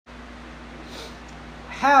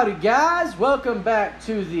Howdy guys, welcome back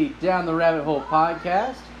to the Down the Rabbit Hole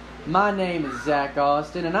podcast. My name is Zach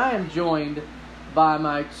Austin and I am joined by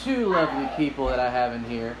my two lovely people that I have in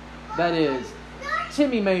here. That is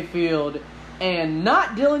Timmy Mayfield and not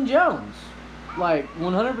Dylan Jones. Like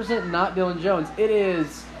 100% not Dylan Jones. It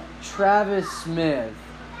is Travis Smith.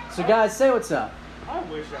 So guys, say what's up. I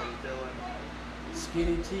wish I was Dylan.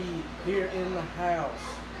 Skinny T here in the house.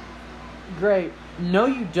 Great. No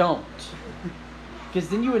you don't. Because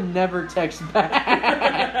then you would never text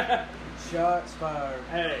back. Shots fired.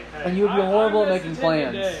 Hey. And you would be horrible at I making messaged him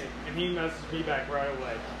plans. Today, and he messaged me back right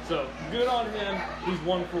away. So, good on him. He's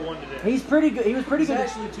 1 for 1 today. He's pretty good. He was pretty He's good.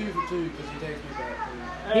 actually 2 for 2 because he texted me back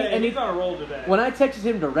too. Hey, and he's he- on a roll today. When I texted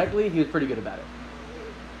him directly, he was pretty good about it.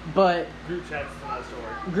 But Group chat's another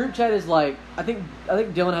story. group chat is like, I think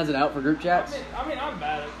Dylan has it out for group chats. I mean, I'm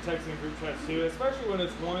bad at texting group chats too, especially when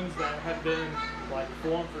it's ones that have been like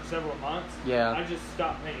formed for several months. Yeah. I just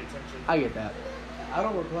stopped paying attention. I get that. I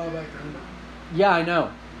don't reply back to him. Yeah, I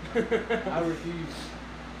know. I refuse.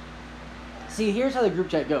 See, here's how the group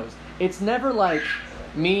chat goes. It's never like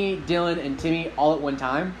me, Dylan, and Timmy all at one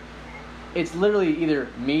time. It's literally either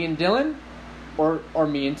me and Dylan or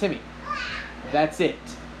me and Timmy. That's it.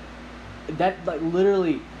 That, like,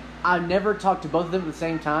 literally, I never talk to both of them at the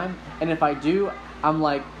same time. And if I do, I'm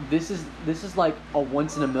like, this is like a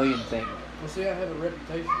once in a million thing. Well, see, I have a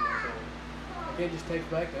reputation. So I can't just text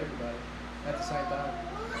back to everybody at the same time.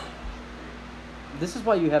 This is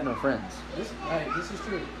why you have no friends. This is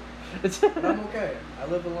true. It's But I'm okay. I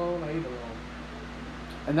live alone. I eat alone.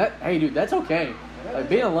 And that, hey, dude, that's okay. Like,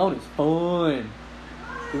 being alone is fun.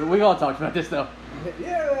 We all talked about this though.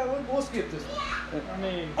 Yeah, we'll skip this one. I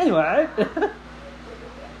mean, Anyway.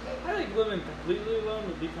 I think living completely alone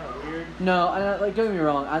would be kind of weird. No, like, don't get me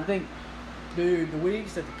wrong. I think Dude, the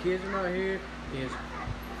weeks that the kids are not here is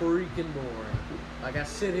freaking boring. Like, I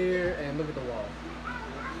sit here and look at the wall.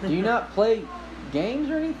 do you not play games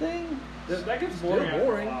or anything? That gets Still boring. after a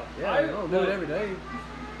boring. while. Yeah, I don't do it every day.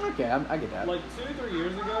 Okay, I get that. Like 2 or 3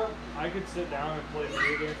 years ago, I could sit down and play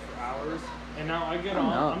video games for hours, and now I get I'm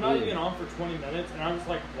on. not, I'm not dude. even on for 20 minutes, and I'm just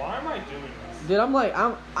like, why am I doing this? Dude, I'm like,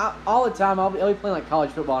 I all the time. I'll be playing like college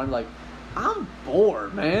football, and I'm like, I'm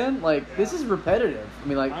bored, man. Like, this is repetitive. I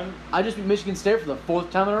mean, like, I just beat Michigan State for the 4th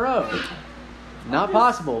time in a row. Not just-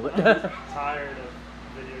 possible, I'm but just tired of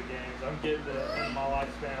video games. I'm getting to the end of my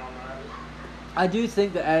lifespan on that. I do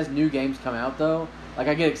think that as new games come out, though, like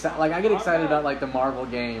I get excited. Like I get excited about like the Marvel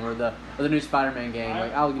game or the new Spider-Man game.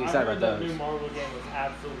 Like I'll get excited I heard about that those. new Marvel game was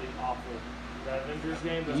absolutely awful. The Avengers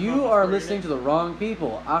game. that's You not are Square listening Enix. to the wrong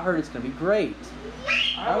people. I heard it's gonna be great.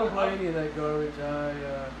 I don't play any of that garbage.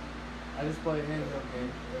 I just play handheld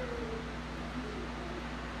games.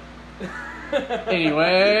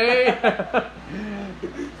 Anyway,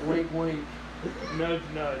 Wink, wink. Nudge,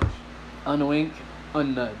 nudge. unwink,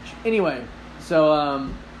 unnudge. Anyway, so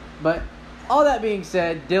but all that being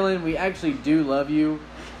said, Dylan, we actually do love you.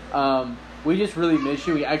 We just really miss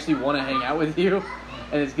you. We actually want to hang out with you,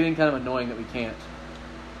 and it's getting kind of annoying that we can't.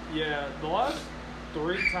 Yeah, the last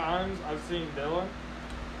 3 times I've seen Dylan,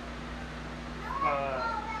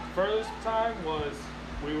 furthest time was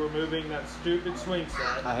we were moving that stupid swing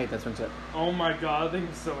set. I hate that swing set. Oh my god, I think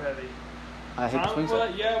it's so heavy. I hate the swing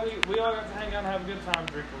set. Yeah, we all got to hang out and have a good time,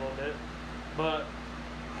 drink a little bit. But,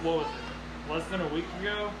 what was it? Less than a week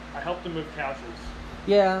ago, I helped him move couches.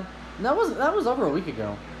 Yeah, that was over a week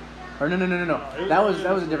ago. Or no. it That was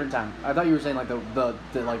was a different time. I thought you were saying like the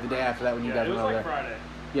like the day after that when you Yeah, guys it was went over like there. Friday.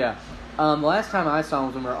 Yeah. The last time I saw him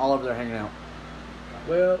was when we were all over there hanging out.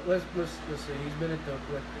 Well, let's see. He's been at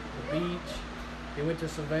the beach. He went to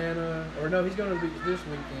Savannah. Or no, he's going to the beach this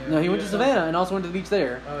weekend. No, he went to Yeah. Savannah and also went to the beach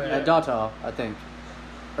there Oh, yeah. at Dataw, I think.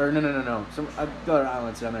 Or no. Some other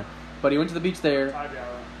islands down there. But he went to the beach there. Tybee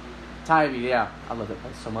Island. Tybee, yeah. I love that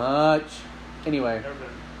place so much. Anyway, Never been.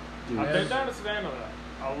 dude, I've been down to Savannah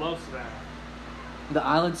though. I love Savannah. the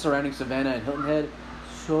islands surrounding Savannah and Hilton Head,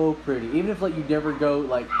 so pretty. Even if like you never go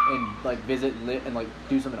like and like visit and like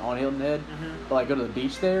do something on Hilton Head, but like go to the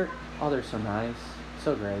beach there, oh, they're so nice,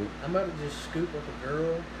 so great. I'm about to just scoop up a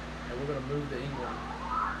girl, and we're going to move to England.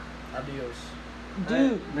 Adios.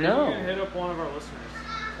 Dude, Maybe no. we can hit up one of our listeners.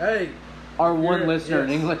 Hey. Our if one you're- listener in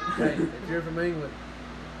yes. England. Hey, if you're from England,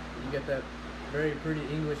 you get that very pretty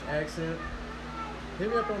English accent, hit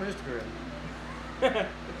me up on Instagram.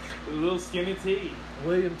 A little skinny tea.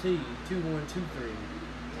 William T. 2123.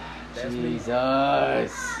 That's me. Jesus, I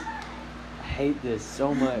hate this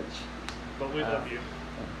so much. But we love you.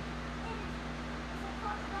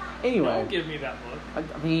 Anyway, Don't give me that look.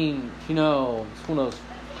 I mean, who knows?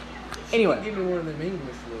 Anyway, Give me one of them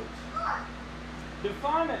English looks.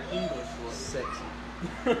 Define an English Sexy.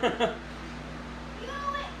 look.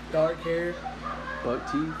 Dark hair.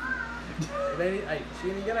 Buck teeth. Hey,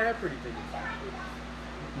 she ain't gotta have pretty teeth.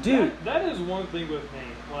 Dude, That is one thing with me.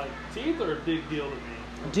 Like, teeth are a big deal to me.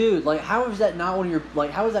 dude, like how is that not one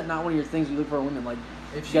of your things you look for in women? Like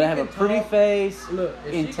If you she gotta have a can pretty talk- face, Look,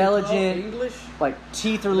 if intelligent, she can talk English, like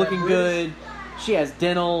teeth are That looking British- good. She has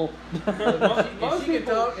dental. if Most she can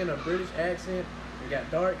people- talk in a British accent and got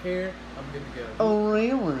dark hair, I'm good to go. Oh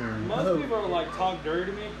really? Most No. people are like, talk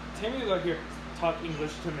dirty to me. Timmy, like, here, talk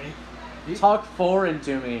English to me. Talk foreign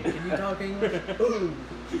to me. Can you talk English? Ooh.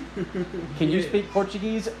 Can you Yeah. speak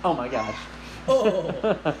Portuguese? Oh my gosh. Oh.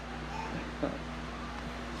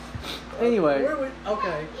 Anyway, Where would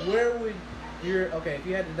if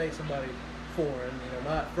you had to date somebody foreign,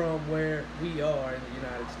 not from where we are in the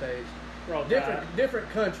United States, We're all tired. different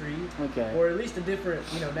country, okay. or at least a different,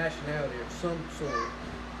 nationality of some sort,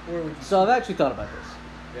 where would you? So I've actually thought about this.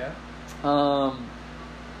 Yeah.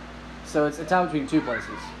 So it's out between two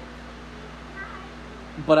places,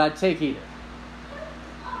 but I'd take either.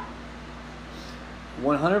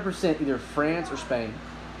 100% either France or Spain,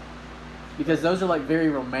 because those are like very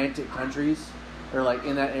romantic countries, or like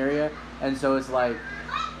in that area, and so it's like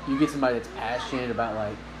you get somebody that's passionate about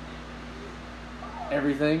like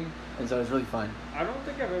everything, and so it's really fun. I don't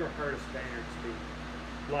think I've ever heard a Spaniard speak,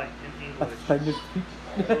 like, in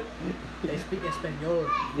English. They speak Espanol.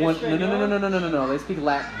 No. They speak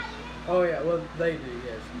Latin. Oh yeah, well they do.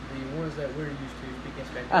 Yes, the ones that we're used to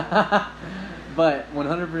speak Espanol. But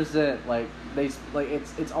 100%, like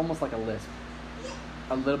it's almost like a lisp,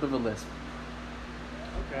 a little bit of a lisp.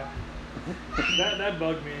 Okay. That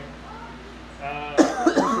bugged me.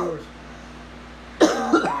 What's yours?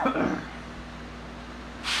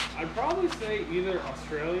 I'd probably say either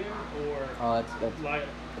Australian or Oh, that's like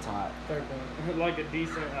hot. Third one. like a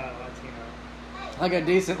decent Latino. Like a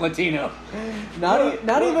decent Latino. Not Look,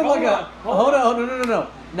 even hold like a. on, hold Hold on, no.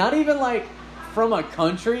 Not even like from a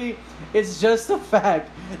country. It's just the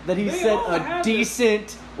fact that he They said all a have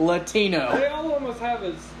decent Latino. They all almost have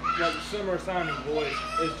a like similar sounding voice.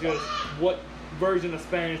 It's just what version of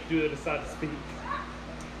Spanish do they decide to speak?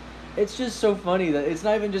 It's just so funny that it's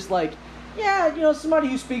not even just like, yeah, somebody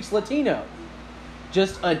who speaks Latino.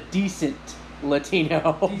 Just a decent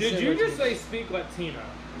Latino. Did you just say speak Latino?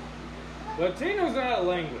 Latino's not a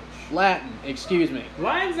language. Latin, excuse me.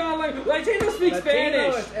 Latin's not a language. Latino speaks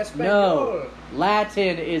Latino Spanish. is Espanol. No,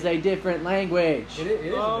 Latin is a different language. It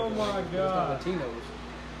is. Oh a different my language, but God. It's not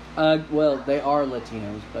Latinos. Well, they are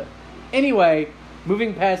Latinos, but anyway,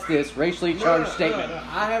 moving past this racially charged statement. No,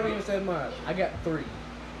 I haven't even said mine. I got 3.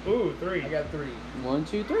 Ooh, 3. I got 3. 1,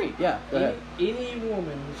 2, 3. Yeah, go ahead. Any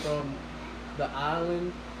woman from the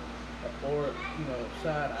island or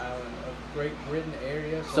side island of Great Britain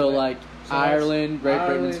area. So like Ireland, Great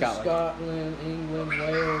Britain, and Scotland. Scotland. England,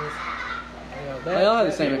 Wales. They all have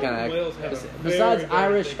the same that- kind of Wales have accent. a Besides very, very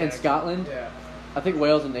Irish big and accent. Scotland, Yeah. I think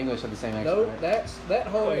Wales and English have the same accent. No, right? that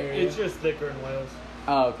whole area. It's just thicker in Wales.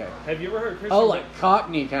 Oh, okay. Have you ever heard Christian? Oh, like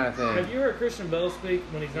Cockney kind of Have thing. you heard Christian Bell speak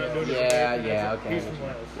when he's not Yeah. doing his Yeah, American yeah, accent? okay. He's from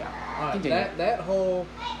Wales. Yeah. All right, Continue. that whole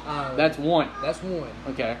island. That's 1. That's 1.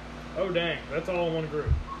 Okay. Oh dang, that's all in one group.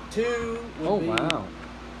 2 would Oh, be, wow.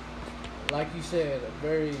 like you said, a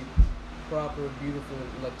very proper, beautiful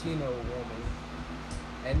Latino woman.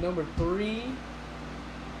 And number 3,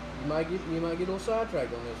 you might get a little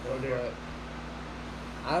sidetracked on this Oh, one, dear. but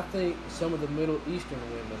I think some of the Middle Eastern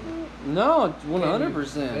women No, can be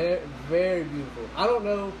 100%. very, very beautiful. I don't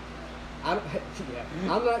know. Yeah,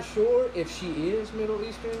 I'm not sure if she is Middle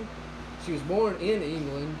Eastern. She was born in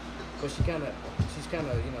England, but she's kind of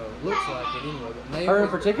looks like it anyway. But Naomi, Her in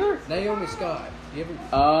particular? Naomi Scott. You ever?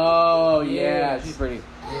 Oh, yeah, Yes. she's pretty.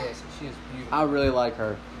 Yes, she is beautiful. I really like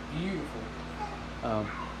her. Beautiful.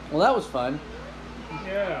 Well, that was fun,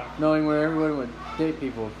 Yeah. knowing where everyone would date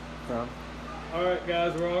people from. All right,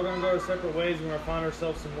 guys, we're all gonna go our separate ways. We're gonna find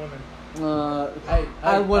ourselves some women. Hey,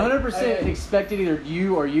 I hey, 100% hey, hey. expected either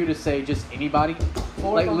you or you to say just anybody.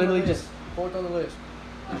 Fourth Like on the literally list. just, Fourth on the list.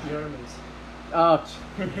 The Germans. oh,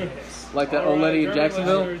 Yes. like that All old right, lady in German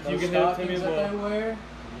Jacksonville. listeners, You Those can hit Timmy stockings as that they well. wear.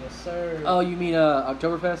 Yes, sir. Oh, you mean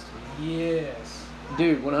Oktoberfest? Yes.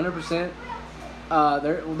 Dude, 100%.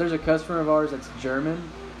 There's a customer of ours that's German,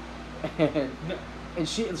 and No.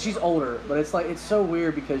 she's older, but it's like it's so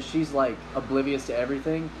weird because she's like oblivious to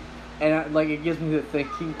everything, and it gives me the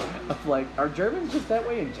thinking of like, are Germans just that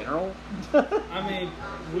way in general? I mean,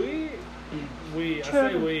 I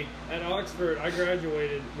say we at Oxford. I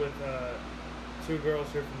graduated with 2 girls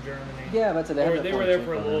here from Germany. Yeah, that's it. They, have that They were foreign there chick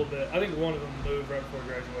for a on little bit. I think one of them moved right before I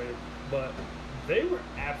graduated, but they were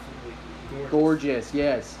absolutely gorgeous. Gorgeous,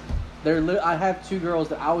 yes. I have two girls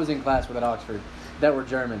that I was in class with at Oxford that were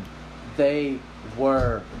German. They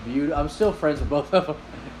were beautiful. I'm still friends with both of them.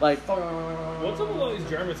 Like, What's up with all these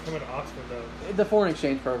Germans coming to Oxford though? the foreign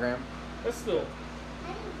exchange program. That's still.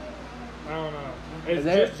 I don't know. It's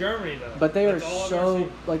They're- just Germany though. But they are That's all I've ever so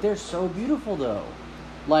seen. they're so beautiful though.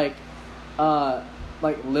 Like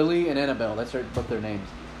Lily and Annabelle, that's both their names.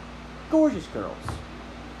 Gorgeous girls.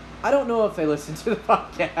 I don't know if they listen to the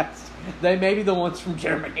podcast. They may be the ones from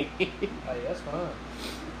Germany. Hey, that's fine.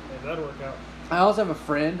 Yeah, that'd work out. I also have a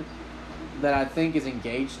friend that I think is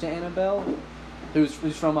engaged to Annabelle, who's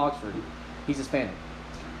from Oxford. He's Hispanic.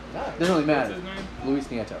 Nice. Doesn't really What's matter. his name? Luis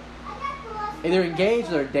Nieto. They're engaged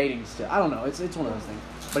or they're dating still. I don't know. It's one of those things.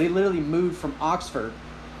 But he literally moved from Oxford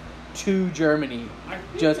to Germany I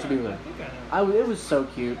think just to be with I her. think I know. It was so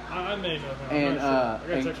cute. I may know him. I'm And not sure. I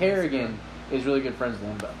gotta and check Kerrigan is really good friends with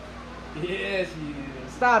him. But Yes, he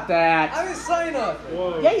is. stop that. I didn't say nothing.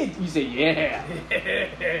 Whoa. Yeah, you say yeah.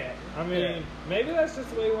 I mean, maybe that's just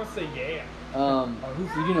the way he wants to say yeah.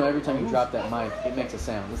 You do know every time you drop that mic, it makes a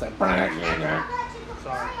sound. It's like. Yeah.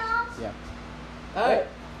 Sorry. Hey.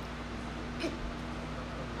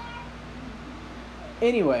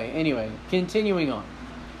 Anyway, continuing on.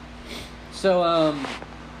 So,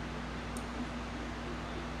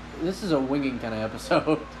 this is a winging kind of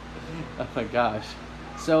episode. Oh my gosh.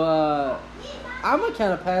 So, I'm gonna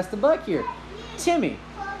kind of pass the buck here. Timmy,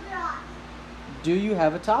 do you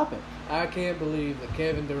have a topic? I can't believe that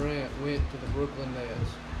Kevin Durant went to the Brooklyn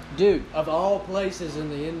Nets. Dude, Of all places in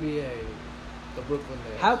the NBA, the Brooklyn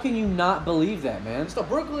Nets. how can you not believe that, man? It's the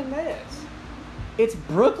Brooklyn Nets. It's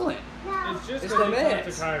Brooklyn. It's just It's because the he turned to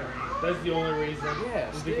Nets. Kyrie. That's the only reason. Yeah,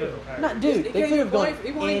 It's still. because of Kyrie. Not, dude, He they can't could have even gone play-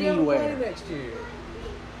 he won't even be able to play anywhere. next year.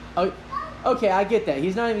 Oh, okay, I get that.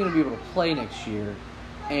 He's not even going to be able to play next year.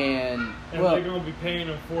 And, And well, they're going to be paying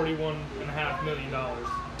him $41.5 million.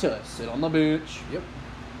 to sit on the bench. Yep.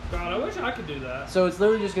 God, I wish I could do that. So it's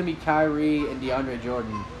literally just going to be Kyrie and DeAndre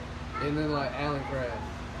Jordan. And then like Allen Kraft.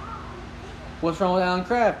 What's wrong with Alan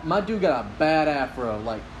Kraft? My dude got a bad afro.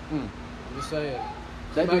 Like, Just saying.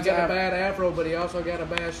 that He might dude's got a af- bad afro, but he also got a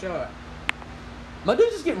bad shot. My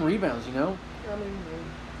dude's just getting rebounds, you know? I mean,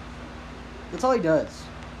 That's all he does.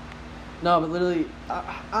 No, but literally, I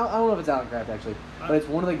don't know if it's Alan Kraft actually, but it's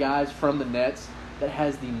one of the guys from the Nets that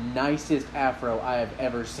has the nicest afro I have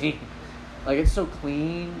ever seen. Like, it's so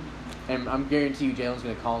clean, and I'm guarantee you Jalen's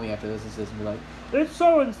going to call me after this and be like, it's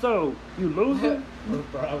so-and-so, you loser. no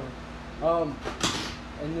problem.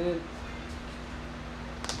 And then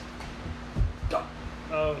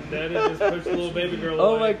Oh, Daddy just pushed the little baby girl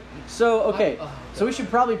Oh away. my! So okay, Oh, so we should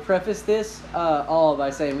probably preface this all by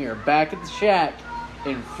saying we are back at the shack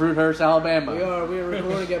in Fruithurst, Alabama. we are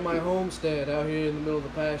recording at my homestead out here in the middle of the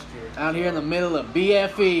pasture. Out here in the middle of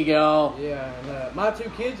BFE, y'all. Yeah, and my two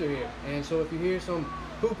kids are here, and so if you hear some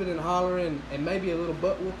hooping and hollering and maybe a little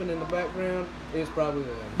butt whooping in the background, it's probably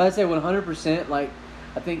them. But I'd say 100%. Like,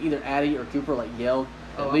 I think either Addie or Cooper like yelled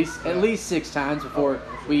Oh, at yeah. least 6 times before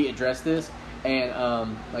Oh, yeah. we address this. And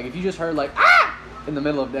like if you just heard like ah in the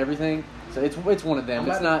middle of everything, so it's one of them.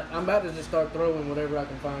 I'm about to just start throwing whatever I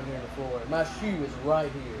can find here on the floor. My shoe is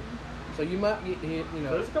right here, so you might get hit. You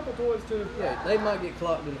know, There's a couple toys too. yeah, they might get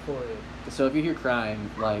clocked in the forehead. So if you hear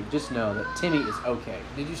crying, like just know that Timmy is okay.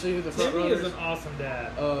 Did you see who the front Timmy is runners an awesome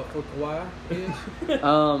dad. for Kawhi is?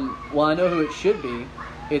 Well, I know who it should be.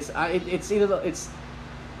 It's either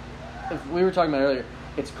if we were talking about it earlier.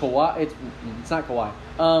 It's Kawhi. It's not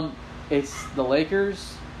Kawhi. It's the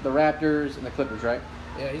Lakers, the Raptors, and the Clippers, right?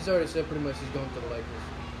 Yeah, he's already said pretty much he's going to the Lakers.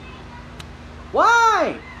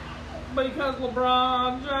 Why? Because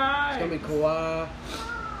LeBron It's gonna be James. Kawhi,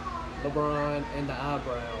 LeBron, and the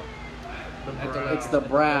eyebrow. At the It's the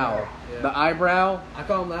brow, Yeah. the eyebrow. I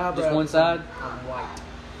call him the eyebrow. Just one because side? I'm white.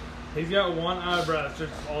 He's got one eyebrow that's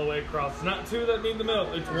just all the way across. It's not two that meet in the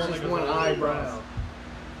middle. It's one It's that just goes one all the way eyebrow. across.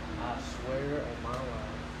 I swear on my life.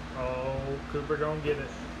 Oh, Cooper don't get it.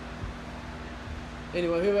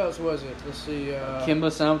 Anyway, who else was it? Let's see.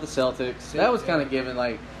 Kimba signed with the Celtics. That was kind of given.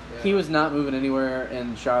 Like he Yeah. was not moving anywhere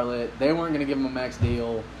in Charlotte. They weren't going to give him a max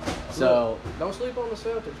deal. So Look, don't sleep on the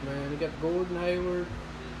Celtics, man. You got Gordon Hayward.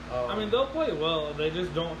 I mean, they'll play well. They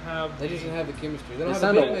just don't have. They just didn't have the chemistry. They don't They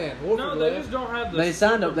have a signed big a- man. Horford No, they left. just don't have the. they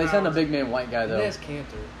signed a superpowers. big man white guy And though. that's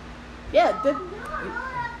Cantor. Yeah,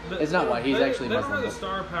 It's not white. He's they, actually They don't Muslim. have the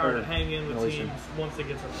star power Or to hang in with Middle Eastern. teams once they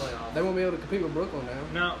get to the playoffs. They won't be able to compete with Brooklyn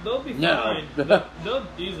now. Now they'll be No. fine. They'll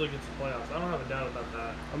easily get to the playoffs. I don't have a doubt about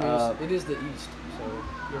that. I mean, it is the East, so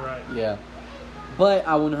You're right. Yeah, but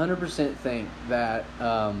I 100% think that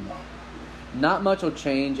not much will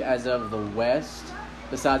change as of the West.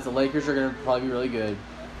 Besides, the Lakers are going to probably be really good.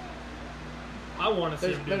 I want to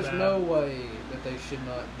see them do There's bad. no way that they should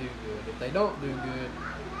not do good. If they don't do good,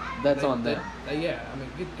 That's on them. Yeah, I mean,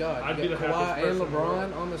 good God, I'd you be got the Kawhi happiest and person in the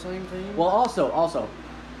world. LeBron on the same team. Well, also,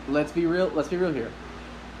 let's be real here.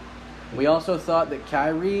 We also thought that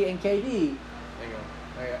Kyrie and KD. Hang on,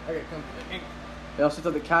 I got company. We also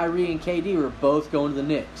thought that Kyrie and KD were both going to the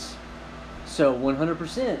Knicks. So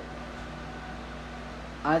 100%,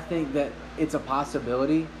 I think that it's a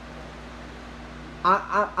possibility.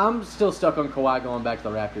 I'm still stuck on Kawhi going back to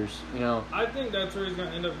the Raptors. You know, I think that's where he's going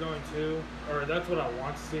to end up going too, or that's what I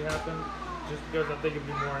want to see happen, just because I think it'd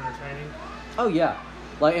be more entertaining. oh yeah,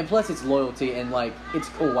 like, and plus it's loyalty and like it's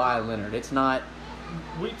Kawhi Leonard. It's not.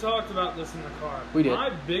 We talked about this in the car. We did.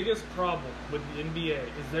 My biggest problem with the NBA is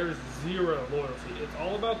there's zero loyalty. It's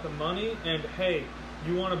all about the money and, hey,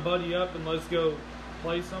 you want to buddy up and let's go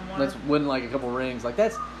play somewhere? Let's win like a couple rings. Like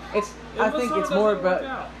that's. It's. Yeah, I but think some it's doesn't more work about.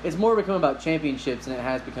 out. It's more become about championships than it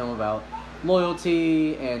has become about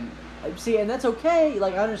loyalty and see, and that's okay.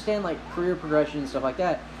 Like I understand like career progression and stuff like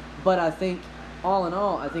that, but I think all in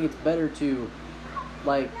all, I think it's better to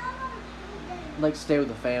like stay with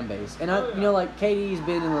the fan base. And Oh, yeah. you know, like KD's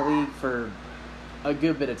been in the league for a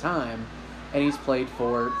good bit of time, and he's played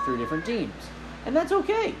for 3 different teams, and that's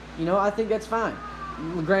okay. You know, I think that's fine.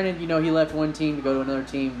 Granted, you know, he left one team to go to another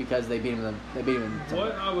team because they beat him. They beat him. In something.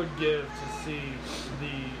 What I would give to see the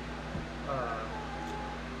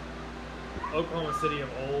Oklahoma City of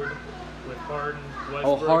old with Harden,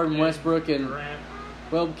 Westbrook, Harden, Westbrook, and Durant.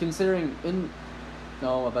 well, considering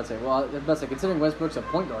no, I'm about to say. Well, I'm about to say considering Westbrook's a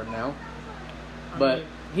point guard now, but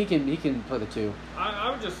I mean, he can play the 2. I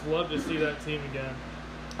would just love to see that team again.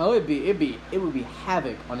 Oh, it would be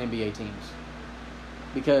havoc on NBA teams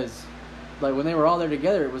because like when they were all there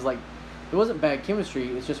together, it was like it wasn't bad chemistry.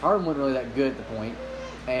 It's just Harden wasn't really that good at the point,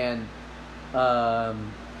 and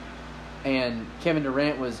Kevin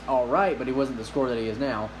Durant was all right, but he wasn't the scorer that he is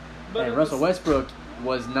now. But And at Russell the Westbrook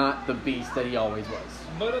was not the beast that he always was.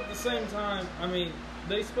 But at the same time, I mean,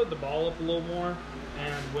 they split the ball up a little more,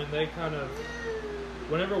 and when they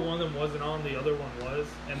whenever one of them wasn't on, the other one was,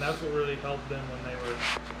 and that's what really helped them when they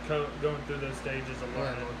were going through those stages of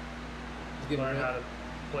learn how to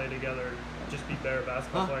play together, just be better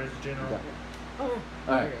basketball players in general. All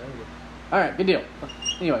right. All right, good deal.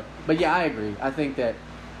 Anyway, but yeah, I agree. I think that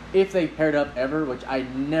if they paired up ever, which I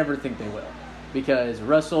never think they will, because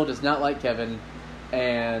Russell does not like Kevin,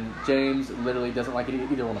 and James literally doesn't like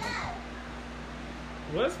either one of them.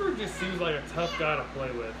 Westbrook just seems like a tough guy to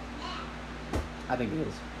play with. I think he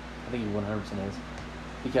is. I think he 100% is.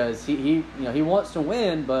 Because he wants to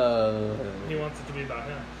win, but He wants it to be about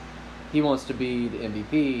him. he wants to be the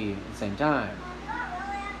MVP at the same time.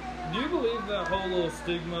 Do you believe that whole little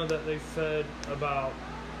stigma that they said about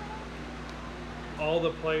all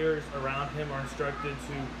the players around him are instructed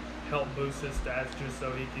to help boost his stats just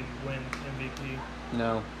so he can win MVP?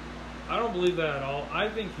 No. I don't believe that at all. I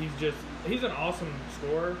think he's an awesome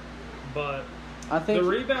scorer, but I think the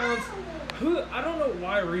rebounds, I don't know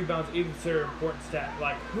why rebounds even consider an important stat.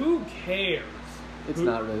 Like, who cares? it's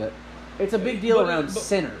not really that. It's a big deal But- around but-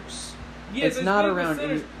 centers. Yes, it's not big with around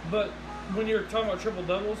centers, any- but when you're talking about triple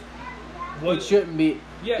doubles, It shouldn't be.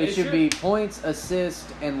 Yeah, it it should should- be points,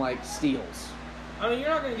 assists, and like steals. I mean, you're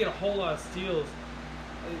not going to get a whole lot of steals.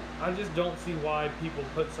 I just don't see why people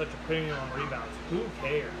put such a premium on rebounds. Who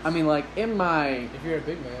cares? I mean, like in my If you're a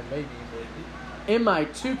big man, maybe. But I'm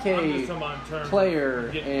just 2K talking about in terms player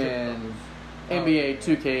of getting triple in doubles. NBA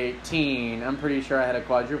 2K18, I'm pretty sure I had a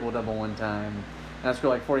quadruple double one time. And I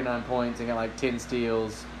scored like 49 points and got like 10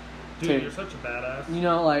 steals. Dude, you're such a badass. You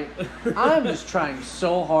know, like, I'm just trying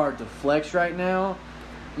so hard to flex right now.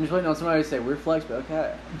 I'm just waiting on somebody to say, we're flex, but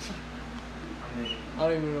okay. I mean, I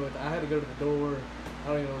don't even know what. I had to go to the door. I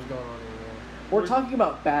don't even know what's going on anymore. We're talking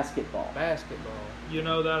about basketball. Basketball. you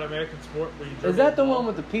know that American sport where you dribble Is that the ball? one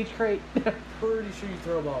with the peach crate? Pretty sure you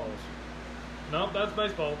throw balls. Nope, that's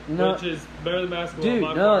baseball, No. which is better than basketball. Dude,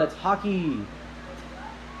 by no, far. that's hockey.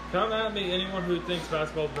 Come at me, anyone who thinks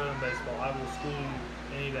basketball is better than baseball. I will school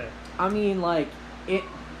you any day. I mean, like,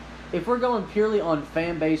 if we're going purely on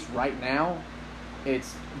fan base right now,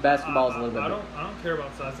 it's basketball is a little bit. I don't care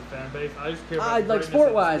about size of fan base. I just care about Like greatness of sport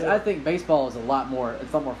the wise, sport. I think baseball is a lot more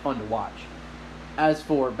fun to watch. As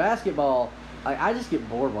for basketball, I just get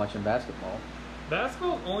bored watching basketball.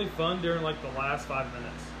 Basketball's only fun during like the last 5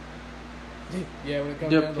 minutes. Yeah, when it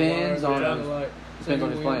comes Depends down to on- wire, like, depends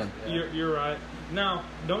on who's playing. Yeah. You're right. Now,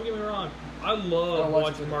 don't get me wrong. I I love don't watch it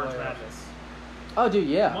watching in the March playoffs. Madness. Oh, dude,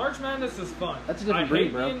 yeah. March Madness is fun. That's a different I breed,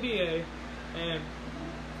 hate bro. the NBA, and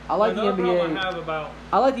I like the another problem I NBA. have about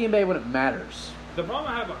I like the NBA when it matters. The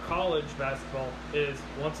problem I have about college basketball is,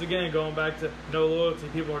 once again, going back to no loyalty,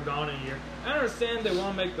 people are gone in a year. I understand they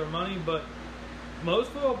want to make their money, but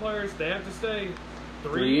most football players, they have to stay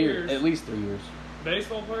 3 years. At least 3 years.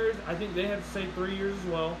 Baseball players, I think they have to stay 3 years as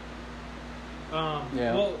well.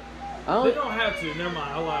 Yeah. Well, they don't have to. Never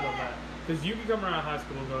mind, I lied on that. Because you can come around high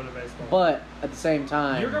school and go to baseball. But at the same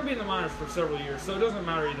time, you're going to be in the minors for several years, so it doesn't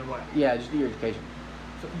matter either way. Yeah, just do your education.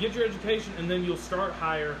 So get your education, and then you'll start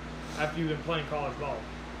higher after you've been playing college ball.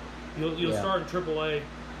 You'll start in AAA,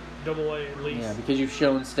 AA at least. Yeah, because you've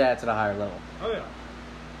shown stats at a higher level. Oh, yeah.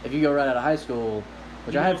 If you go right out of high school,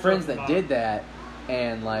 which I had friends that bottom. did that,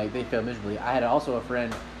 and like they failed miserably. I had also a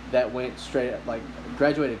friend that went straight, like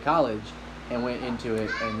graduated college and went into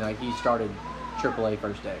it, and like he started AAA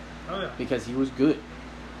first day. Oh, yeah. Because he was good,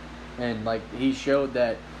 and like he showed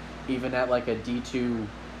that even at like a D2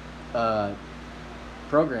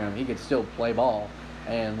 program, he could still play ball,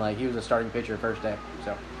 and like he was a starting pitcher first day.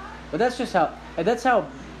 So, but that's how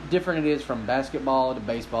different it is from basketball to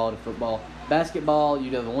baseball to football. Basketball,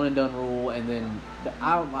 you do the one and done rule, and then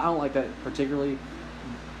I don't like that particularly.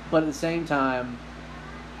 But at the same time,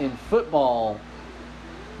 in football,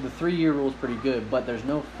 the 3-year rule is pretty good, but there's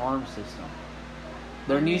no farm system.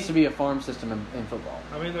 There needs to be a farm system in football.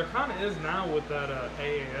 I mean, there kind of is now with that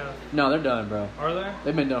AAF. No, they're done, bro. Are they?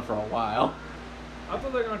 They've been done for a while. I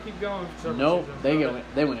thought they were going to keep going for several Nope, seasons.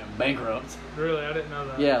 they went bankrupt. Really? I didn't know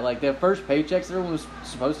that. Yeah, like the first paychecks everyone was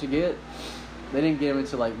supposed to get, they didn't get them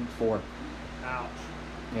until like week 4. Ouch.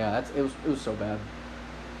 Yeah, it was so bad.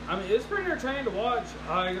 I mean, it's pretty entertaining to watch.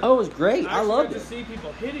 It was great. I loved to it. see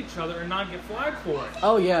people hit each other and not get flagged for it.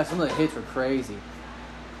 Oh yeah, some of the hits were crazy.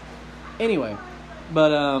 Anyway, but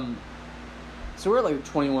so we're at like the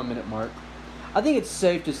 21-minute mark. I think it's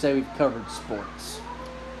safe to say we've covered sports.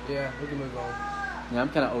 Yeah, we can move on. Yeah, I'm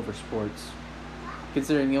kind of over sports,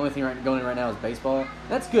 considering the only thing going right now is baseball.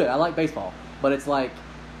 That's good. I like baseball, but it's like,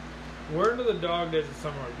 We're into the dog days of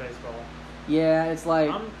summer with baseball. yeah, it's like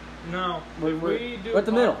No, We're- if we're- we do we're at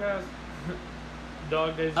the middle. podcast,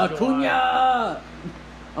 dog days of July. Acuna.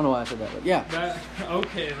 I don't know why I said that, but yeah. That,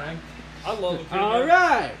 okay, man. I love Acuna. All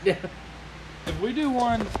right. Yeah. If we do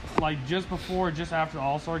one like just before, just after the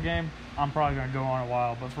All-Star game, I'm probably gonna go on a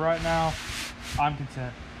while. But for right now, I'm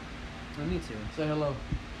content. Me too. Say hello.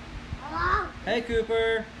 Hey,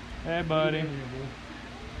 Cooper. Hey, buddy.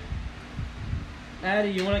 Addie,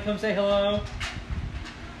 you want to come say hello?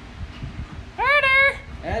 Addie.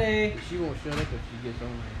 Addie. She won't shut up if she gets on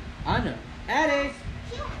there. I know. Addie.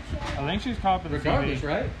 I think she's copping the Regardless, TV.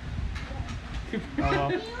 right? Oh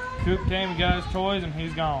well. Coop came and got his toys and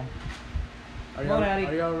he's gone. Are Come on, y'all, Addie.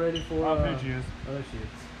 are y'all ready for? Oh, there she is. Oh, there she is.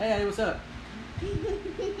 Hey, Addie, what's up?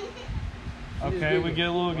 Okay, we get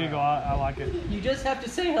a little giggle. I like it. You just have to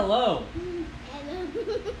say hello.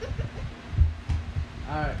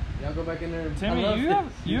 All right, y'all go back in there. Timmy, I love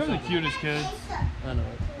you have the cutest kids. I know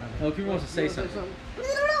it. Oh, Cooper wants to say You wanna something.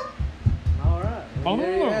 All right. Oh,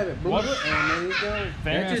 There you have it. what- And there you go. That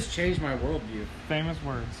Famous, just changed my worldview. famous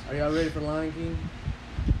words. Are y'all ready for Lion King?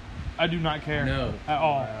 I do not care. No. At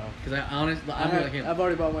all. Because I'm like him. I've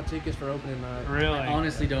already bought my tickets for opening night. Really. I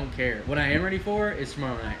honestly don't care. What I am ready for is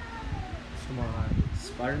tomorrow night. It's tomorrow night.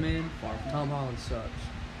 Spider-Man Far From Tom Holland sucks.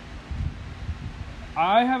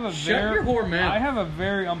 I have a Shut your whore mouth. I have a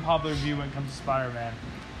very unpopular view when it comes to Spider-Man.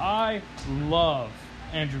 I love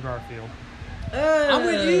Andrew Garfield. I'm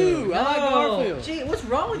with you. I like Garfield. Gee, what's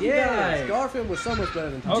wrong with you Yes, guys? Garfield was so much better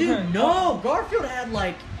than Tom. Okay. Dude, no. Garfield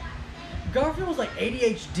was like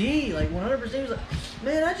ADHD, like 100%. He was like,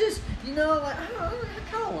 man, I just, like, I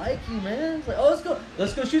kind of like you, man. It's like, oh,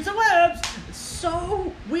 let's go shoot some webs. It's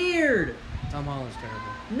so weird. Tom Holland's terrible.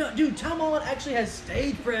 No, dude, Tom Holland actually has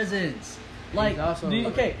stage presence. Like, He's also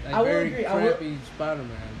okay, a I will very agree. I will. crappy Spider-Man.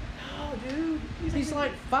 No, dude, He's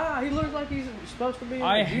like 5. He looks like he's supposed to be. in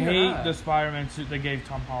I junior hate high. the Spider-Man suit they gave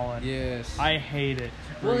Tom Holland. Yes. I hate it.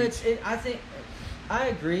 Well, I think, I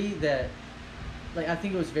agree that, like, I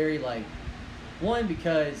think it was very, like, one,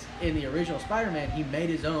 because in the original Spider-Man, he made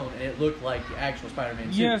his own, and it looked like the actual Spider-Man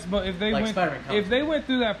suit. Yes, but if they Like went Spider-Man comics. if they went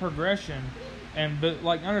through that progression, but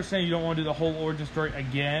like I understand you don't want to do the whole origin story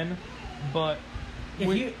again, but If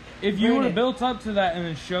when- you- if you would granted- have built up to that and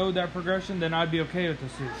then showed that progression, then I'd be okay with the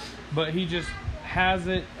suit. But he just has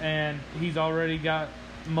it, and he's already got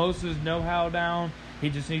most of his know-how down. He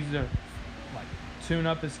just needs to like tune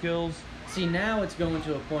up his skills. See, now it's going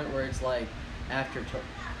to a point where it's like, after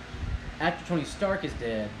Tony Stark is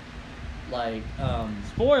dead, like,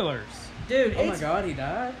 Spoilers, dude, Oh my it's, God, he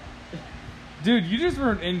died. dude! You just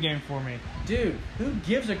ruined Endgame for me, dude, who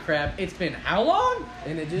gives a crap? It's been how long?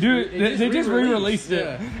 And it just dude. They just re-released it.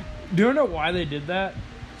 Yeah. Do you know why they did that?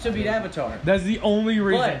 to beat Avatar. That's the only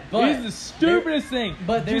reason. But it's the stupidest thing.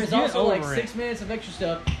 But there's Just get also like over 6 minutes of extra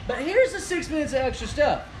stuff. But here's the 6 minutes of extra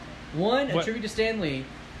stuff. One, a What? tribute to Stan Lee.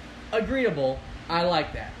 Agreeable. I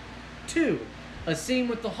like that. Two, a scene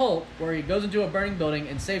with the Hulk where he goes into a burning building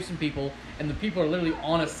and saves some people, and the people are literally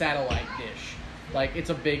on a satellite dish. Like, it's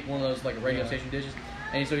a big one of those like radio station dishes.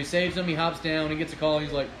 And so he saves them, he hops down, he gets a call, and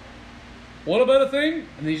he's like, "What about a thing?" And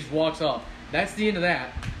then he just walks off. That's the end of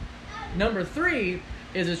that. Number 3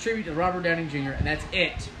 is a tribute to Robert Downey Jr., and that's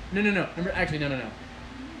it. No. No.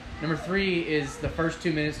 Number 3 is the first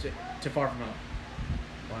 2 minutes to Far From Home.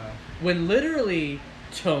 Wow. When literally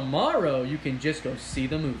tomorrow you can just go see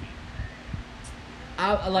the movie.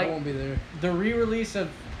 I like I won't be there. the re-release of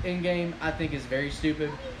Endgame. I think is very stupid.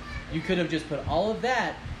 You could have just put all of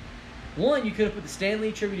that. One, you could have put the Stan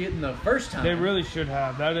Lee tribute in the first time. They really should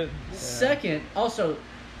have. That is. Second, also,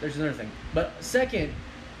 there's another thing. But second,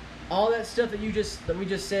 all that stuff that we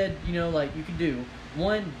just said, you know, like you could do.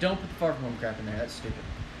 One, don't put the Far From Home crap in there. That's stupid.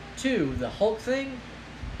 Two, the Hulk thing,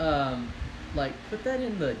 like put that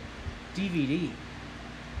in the DVD.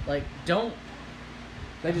 Like, don't.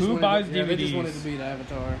 They just Who wanted buys They just DVDs? wanted to beat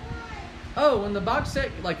Avatar. Oh, when the box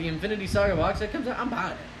set, like the Infinity Saga box set comes out, I'm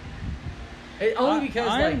buying it. Only because,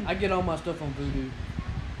 I'm- I get all my stuff on Voodoo.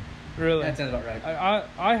 Really. that sounds about right.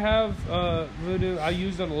 I have Voodoo. I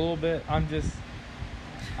use it a little bit. I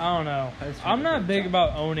don't know. I'm not big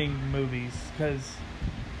about owning movies because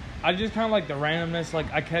I just kind of like the randomness.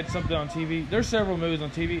 Like, I catch something on TV. There's several movies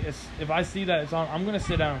on TV. If I see that it's on, I'm going to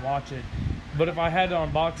sit down and watch it. But if I had it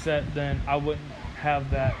on box set, then I wouldn't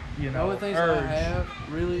have that, The only things that urge. I have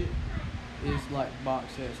really is like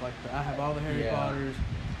box sets. Like I have all the Harry Yeah. Potters.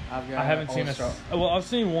 I've got I haven't all seen the a. Star- Well, I've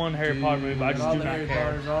seen one Harry Potter movie, but I just all do the not Harry care.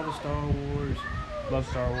 Potters, all the Star Wars. Love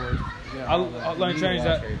Star Wars. Yeah, I'll, all that. I'll, let me You change watch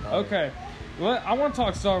that. Harry Potter. Okay. Well, I want to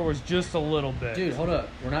talk Star Wars just a little bit. Dude, hold up.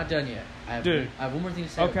 We're not done yet. I have one more thing to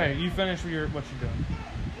say. Okay, you finish with what you're doing.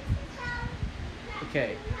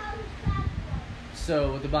 Okay.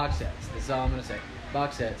 So with the box sets, this is all I'm gonna say.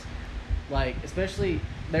 Box sets, like especially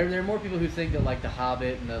there are more people who think that like the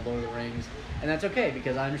Hobbit and the Lord of the Rings, and that's okay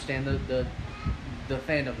because I understand the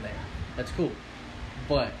fandom there. That's cool.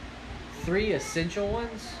 But 3 essential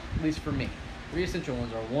ones, at least for me, 3 essential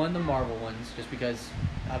ones are one, the Marvel ones, just because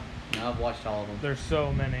I've watched all of them. There's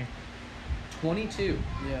so many. 22.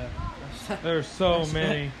 Yeah. There's so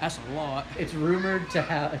many. That's a lot. It's rumored to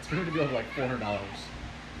be over like $400.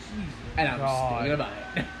 And I'm God. still gonna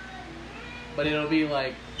buy it. But it'll be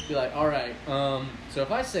like, all right, so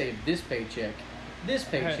if I save this paycheck, this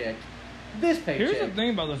paycheck, this paycheck. Here's the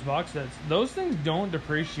thing about those box sets. Those things don't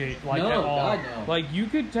depreciate like No, at all. God, no. Like, you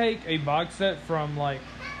could take a box set from like,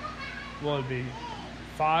 what would it be,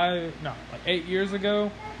 8 years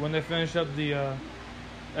ago when they finished up the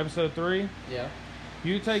episode 3. Yeah.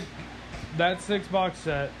 You take that 6 box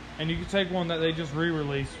set and you could take one that they just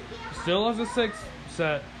re-released, still as a 6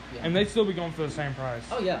 set, Yeah. and they'd still be going for the same price.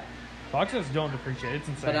 Oh yeah. Box sets don't depreciate. It's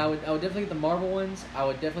insane. But I would definitely get the Marvel ones. I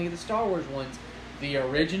would definitely get the Star Wars ones. The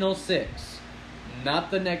original 6,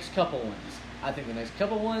 not the next couple ones. I think the next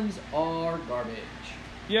couple ones are garbage.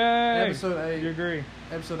 Yay! Episode 8. You agree?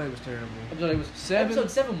 Episode 8 was terrible.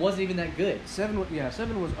 Episode 7 wasn't even that good. 7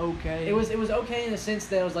 was okay. It was okay in the sense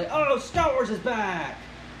that it was like, oh, Star Wars is back.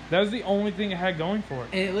 That was the only thing it had going for it.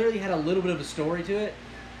 And it literally had a little bit of a story to it.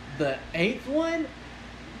 The 8th one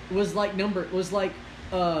was like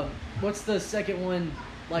what's the second one?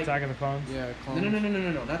 Like Attack of the Clones. Yeah, no,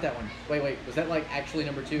 clones. not that one. Wait, was that like actually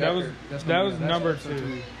number 2? That was That's that was that's number episode 2.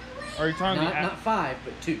 2. Are you talking not 5,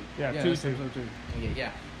 but 2. Yeah, Yeah, 2 that's 2. episode 2.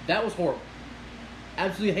 Yeah, that was horrible.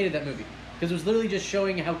 Absolutely hated that movie because it was literally just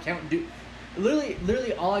showing how Count Dooku.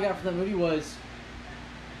 Literally, all I got from that movie was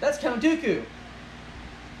that's Count Dooku.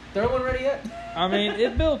 Third one ready yet? I mean,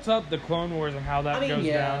 it built up the Clone Wars and how that I mean, goes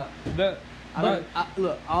yeah. down.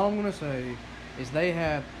 Look, all I'm gonna say is they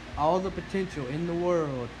have all the potential in the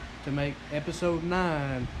world to make episode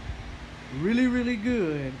 9 really, really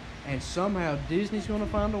good, and somehow Disney's gonna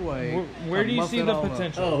find a way. Where to do you muff see it the all up.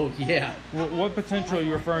 potential? Oh yeah. What potential are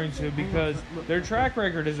you referring to? Because their track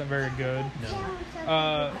record isn't very good. Dude,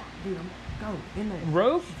 go in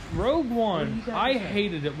there. Rogue One, I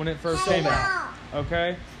hated it when it first came out.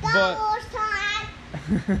 Okay, but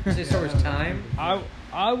Is it Star Wars time?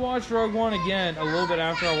 I watched Rogue One again a little bit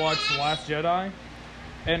after I watched The Last Jedi,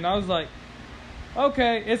 and I was like,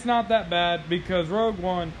 okay, it's not that bad because Rogue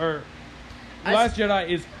One or Last Jedi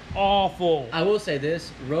is awful. I will say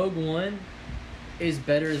this: Rogue One is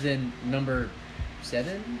better than number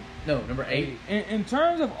 7. No, number 8. In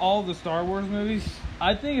terms of all the Star Wars movies,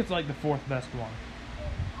 I think it's like the 4th best one.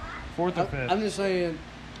 4th or 5th. I'm just saying,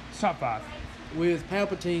 It's top 5. with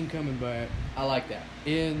Palpatine coming back I like that.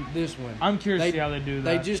 in this one, I'm curious to see how they do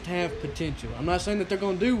they that. just have potential. I'm not saying that they're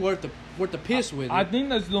going to do worth the piss with it. I think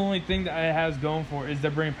that's the only thing that it has going for it, is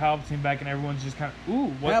they're bringing Palpatine back and everyone's just kind of, ooh,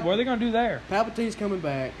 what are they going to do there? Palpatine's coming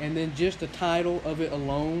back, and then just the title of it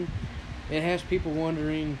alone, it has people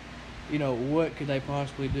wondering, what could they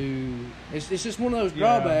possibly do? It's just one of those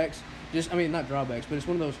drawbacks. Not drawbacks, but it's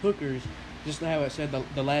one of those hookers. Just how it said,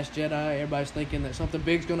 the Last Jedi. Everybody's thinking that something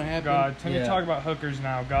big's going to happen. God, tell me Yeah. talk about hookers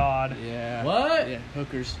now. God. Yeah. What? Yeah,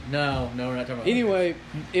 hookers. No, we're not talking about. Anyway,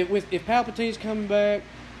 if Palpatine's coming back,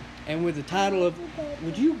 and with the title of,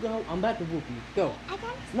 would you go? I'm about to whoop you. Go.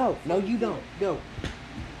 No, you don't. Go.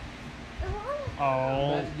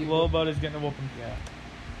 Oh, little buddy's getting a whooping. Yeah.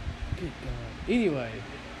 Good God. Anyway,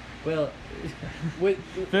 Well, with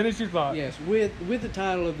Finish your thought. yes, with the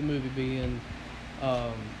title of the movie being,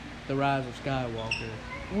 The Rise of Skywalker.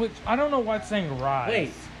 Which, I don't know why it's saying rise.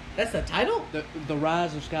 wait, that's the title? The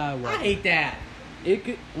Rise of Skywalker. I hate that. It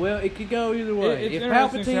could go either way. It's If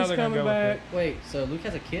interesting to see how Palpatine's they're gonna coming go with back, Wait, so Luke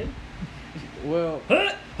has a kid? well,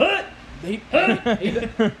 he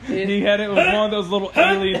He had it with one of those little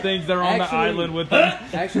alien things that are on the Actually- island with him.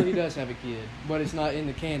 actually he does have a kid, but it's not in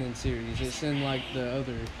the canon series. It's in like the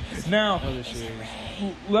other Now, series.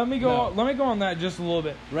 let me go. No. Let me go on that just a little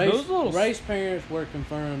bit. Those little Race parents were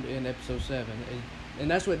confirmed in episode 7, and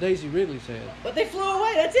that's what Daisy Ridley said. But they flew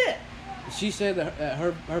away, that's it. She said that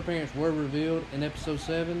her parents were revealed in episode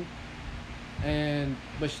 7,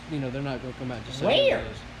 but they're not going to come out to say Where? who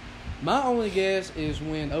it is. My only guess is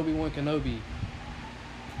when Obi-Wan Kenobi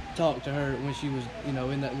talked to her when she was in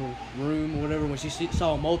that little room or whatever, when she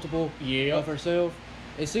saw multiple of herself.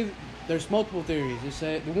 There's multiple theories. It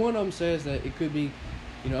said one of them says that it could be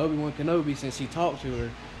Obi-Wan Kenobi, since he talked to her,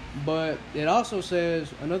 but it also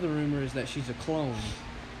says another rumor is that she's a clone.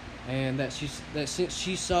 And that since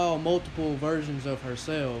she saw multiple versions of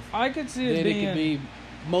herself, I could see it then being. it could be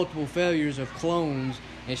multiple failures of clones,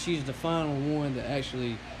 and she's the final one that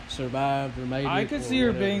actually survived or made it. I could or see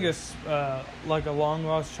her whatever. being like a long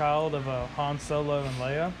lost child of Han Solo and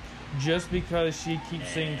Leia, just because she keeps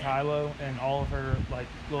seeing Kylo and all of her like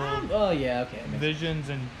little Oh, yeah, okay. visions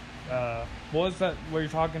and what was that where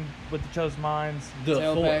you're talking with each other's minds? The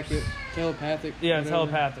telepathic. Force. Telepathic. Yeah, whatever.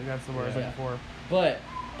 telepathic. That's the word I was Yeah. looking for. But,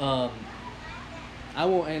 I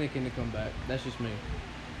want Anakin to come back. That's just me.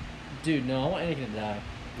 dude, no, I want Anakin to die.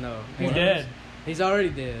 No, He's What? dead. He's already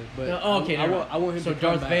dead. But No, oh, okay, I never want him so to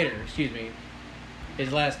Darth come back. Vader, excuse me,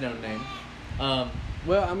 his last known name.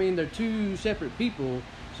 Well, I mean, they're two separate people.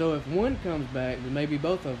 So if one comes back, then maybe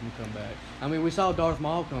both of them come back. I mean, we saw Darth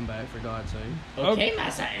Maul come back, for God's sake. Okay,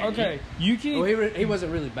 Master Andy. Okay, you keep Well, he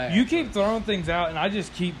wasn't really bad. you keep throwing things out, and I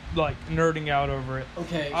just keep like nerding out over it.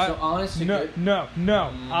 Okay, I- so honestly, No.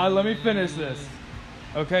 Let me finish this.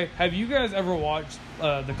 Okay, have you guys ever watched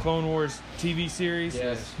the Clone Wars TV series?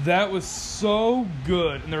 Yes. That was so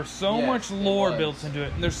good, and there's so Yes, much it lore was. built into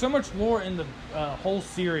it, and there's so much lore in the whole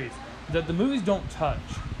series that the movies don't touch.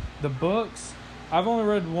 The books, I've only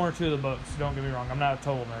read one or two of the books. Don't get me wrong, I'm not a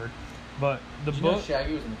total nerd, but the Did you know book.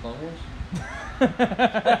 Shaggy was in the Clone Wars?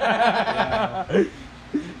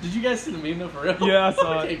 Did you guys see the meme though, for real? Yeah, I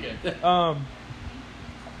saw okay, it. good.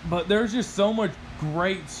 But there's just so much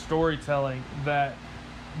great storytelling that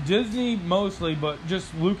Disney mostly, but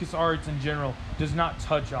just LucasArts in general, does not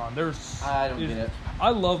touch on. I don't get it. I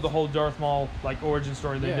love the whole Darth Maul like origin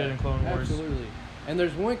story they did in Clone Wars. Absolutely. And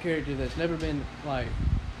there's one character that's never been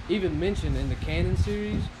even mentioned in the canon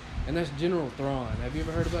series, and that's General Thrawn. Have you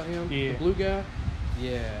ever heard about him? Yeah. The blue guy.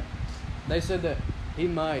 Yeah. They said that he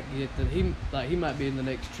might he might be in the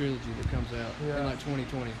next trilogy that comes out Yeah. in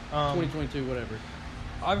 2020, 2022, whatever.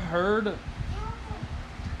 I've heard.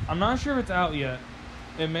 I'm not sure if it's out yet.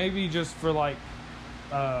 It may be just for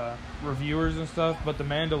reviewers and stuff. But the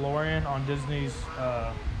Mandalorian on Disney's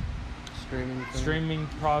Streaming. thing. streaming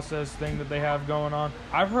process thing that they have going on,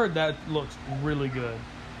 I've heard that looks really good.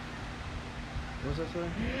 What's that say?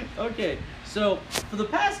 Okay, so for the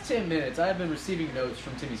past 10 minutes, I have been receiving notes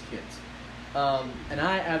from Timmy's kids, and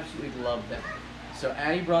I absolutely love them. So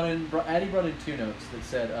Addie brought in 2 notes that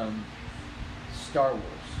said Star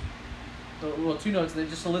Wars. Well, 2 notes, and then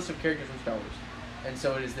just a list of characters from Star Wars. And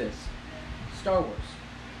so it is this: Star Wars,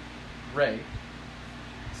 Rey,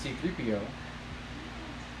 C-3PO,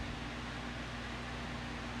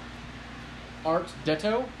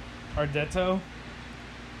 Ardetto. Ardetto.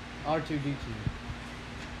 R2D2.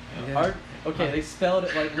 Yeah. They spelled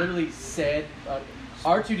it like literally said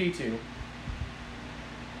R2D2,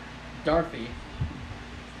 Darthy,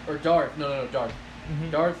 or Darth. No, Darth.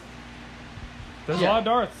 Mhm. Darth. There's a Yeah. lot of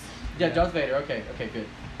Darths. Yeah, Yeah. Darth Vader. Okay, good.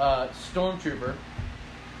 Stormtrooper,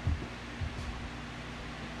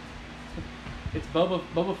 It's Boba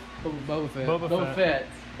Boba Fett. Boba Fett.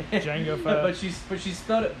 Jango Fett. but she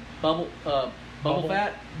spelled it Bubble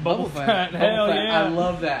Fat. Bubble Fett. Fat. Hell Fett. yeah. I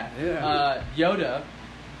love that. Yeah. Yoda.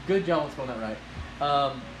 Good job on spelling that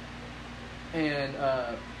right.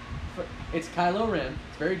 It's Kylo Ren.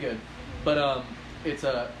 It's very good. But it's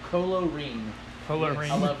a Kylo Ren. Kylo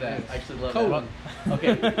Ren. I love that. I actually love Colon. that.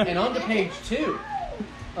 Okay. And on to page 2.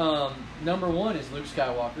 Number 1 is Luke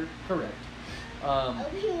Skywalker. Correct.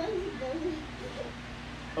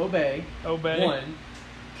 Obey. 1.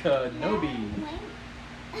 Kenobi.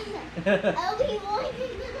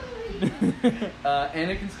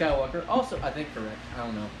 Anakin Skywalker. Also, I think correct. I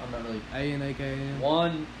don't know. I'm not really. A-N-A-K-N.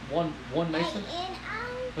 One Mason.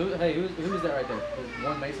 Who is that right there?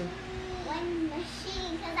 One Mason. One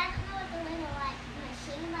machine, because I don't know what the little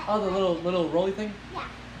machine. Oh, the little rolly thing. Yeah.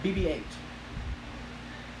 BB-8.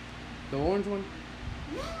 The orange one?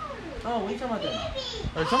 No. Oh, what are you talking about then?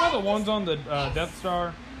 Are you talking about the ones on the Death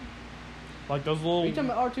Star? Like those little. Are you talking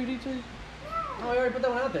about R2-D2? Oh, we already put that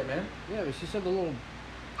one out there, man. Yeah, but she said the little...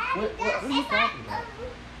 What are you talking about?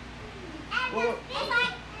 Well, It's like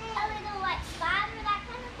a little spider, that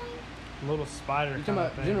kind of thing. Little spider. You talking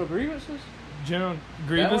about General Grievous's? General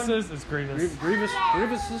Grievous's is Grievous.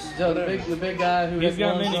 Grievous's? So the big guy who He's has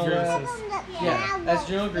got guns many and all that. Grievous's. Yeah, that's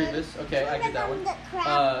General Grievous. Okay, I get that one.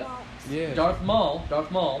 Yeah. Darth Maul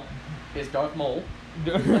is Darth Maul.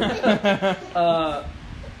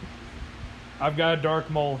 I've got a dark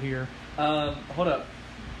mole here. Hold up.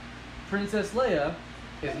 Princess Leia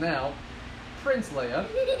is now Prince Leia.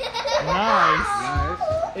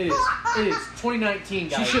 Nice. It is 2019,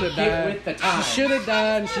 guys. She should have Get died. with the time. She should have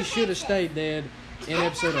died, and she should have stayed dead in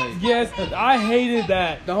episode 8. Yes, I hated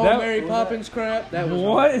that. The whole That- Mary Poppins crap, that was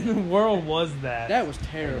What in the world was that? That was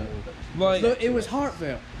terrible. Like, Look, it was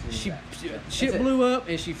heartfelt. Shit it. blew up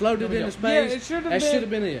and she floated Here we into go. yeah, space. it should have That been. should have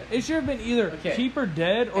been it. It should have been either Okay. keep her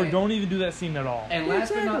dead or And- don't even do that scene at all. And last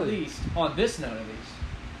but not Exactly. least, on this note at least,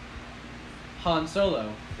 Han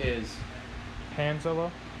Solo is Han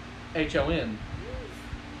Solo. H-O-N.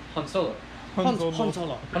 Han Solo. Han Solo. Han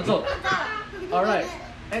Solo. Han Solo. All right.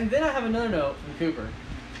 And then I have another note from Cooper,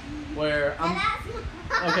 where I'm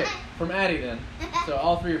okay from Addie then. So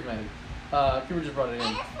all 3 are from Addie. Cooper just brought it in.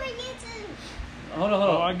 And it's for you too. Hold on.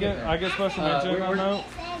 Oh, I'm getting there. I get special mention we're- on we're- note.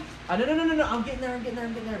 No. I'm getting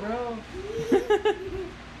there, bro.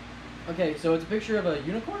 Okay, so it's a picture of a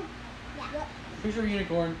unicorn. Yeah. Picture of a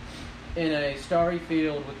unicorn in a starry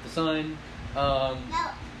field with the sun. No,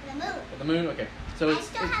 the moon. The moon. Okay, so I it's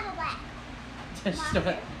still have a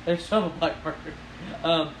black. there's still a black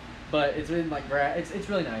marker, but it's in like grass. It's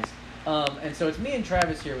really nice. And so it's me and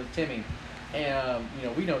Travis here with Timmy, and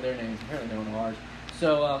we know their names. Apparently they don't know ours.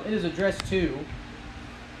 So it is addressed to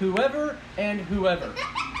whoever and whoever.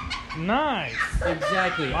 Nice.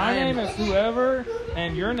 Exactly. My name is whoever,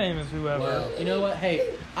 and your name is whoever. Wow. You know what?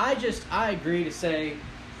 Hey, I agree to say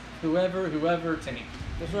whoever Timmy.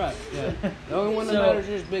 That's right. Yeah. The only one that So- matters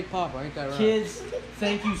is Big Papa. Ain't that right? Kids,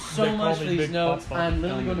 thank you so They call much me for these Big notes. Papa. I'm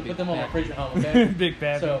literally Call going me to Big put them on my Pappy. fridge at home. Okay. Big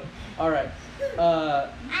Pappy. So, all right. I know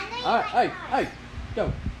All right. you Hey, go.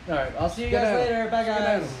 All right. I'll see you Get guys out. later. Bye,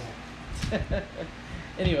 Get guys.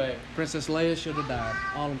 Anyway, Princess Leia should have died.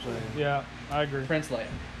 All I'm saying. Yeah, I agree. Prince Leia.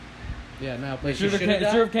 Yeah. Now, Wait, please. should have died?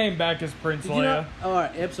 Should have came back as Prince Did you Leia. know? All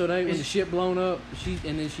right. Episode 8 when Is- the ship blown up.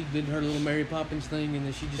 And then she did her little Mary Poppins thing, and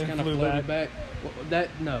then she just And kind of flew floated back.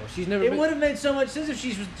 Well, she's never. It would have made so much sense if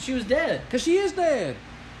she was dead. Because she is dead.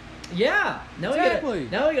 Yeah. Now Exactly. we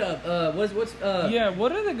got what's Yeah,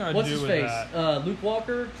 what are they gonna what's do his with face? that? Luke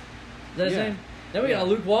Walker. Is that his Yeah. name? Now we Yeah. got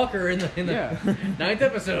Luke Walker in the Yeah. 9th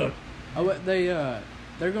episode. Oh,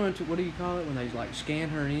 they're going to, what do you call it when they like scan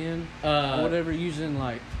her in or whatever, using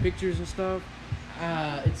like pictures and stuff.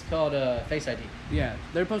 It's called Face ID. Yeah,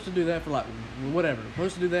 they're supposed to do that for like whatever. They're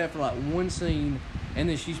supposed to do that for like one scene, and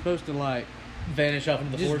then she's supposed to like Vanish off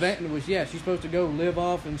into the just force. she's supposed to go live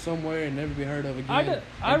off in somewhere and never be heard of again.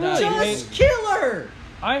 I and really die. hate- Just kill her.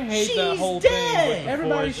 I hate that She's whole dead. thing with the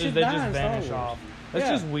Everybody Force, should is they die just in Star vanish Wars. off. That's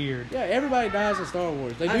Yeah. just weird. Yeah, everybody dies in Star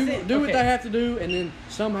Wars. They I do think- do what okay. they have to do, and then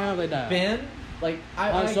somehow they die. Ben, like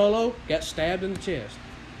Han I Solo got stabbed in the chest.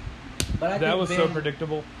 but I That think was Ben, so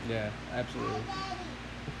predictable. Yeah, absolutely.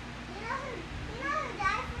 You know who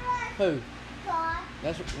died for us? Who? God.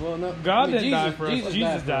 That's well, no. God I mean, didn't die for us.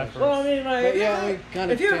 Jesus died for us. Well, I mean, like, But yeah, I mean,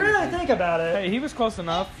 kind of. if you really think about it, Hey, he was close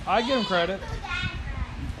enough. I give him credit. Who died for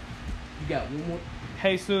us? you got one more.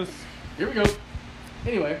 Jesus. here we go.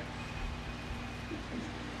 Anyway,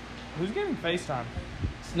 Who's getting FaceTime?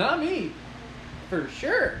 it's not me, for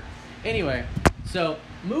sure. Anyway, so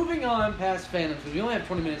moving on past Phantoms, because we only have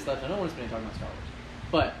 20 minutes left. I don't want to spend any talking about Star Wars,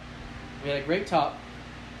 but we had a great talk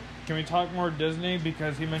can we talk more Disney?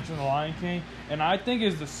 Because he mentioned The Lion King, and I think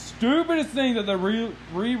is the stupidest thing that they're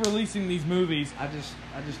re-releasing these movies. I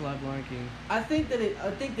just love Lion King. I think that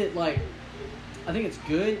it's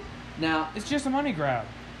good. Now, It's just a money grab.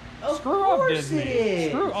 of Screw off course Disney. it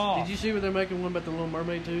is. Screw off. Did you see where they're making one about the Little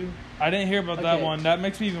Mermaid too? I didn't hear about that Okay. one. That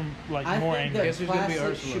makes me even like I more think angry. that Guess who's gonna be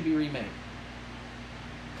Classic Ursula? should be remade.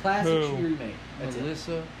 Classic Who? should be remade. That's it.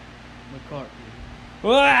 Melissa McCarthy.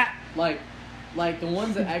 Ah! Like the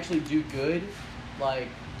ones that actually do good, like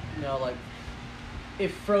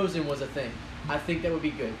if Frozen was a thing, I think that would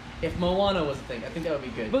be good. If Moana was a thing, I think that would be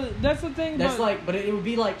good. But that's the thing. That's about, but it would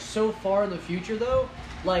be like so far in the future though.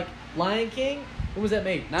 Like Lion King, when was that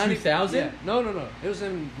made? 2000? Yeah. No. It was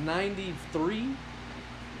in 93.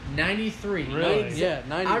 93. Really? Yeah,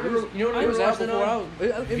 90. I remember, you know what I it was remember out watching before I on? was.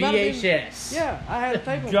 It might have been- VHS. Yeah, I had a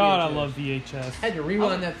tape on God, I VHS. love VHS. Had to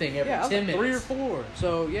rewind that thing every Yeah, I was 10 like minutes. 3 or 4.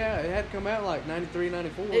 So yeah, it had to come out like 93,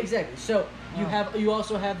 94. Exactly. So you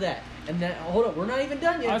also have that. And then hold up, we're not even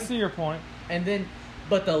done yet. I see your point. And then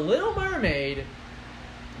but the Little Mermaid,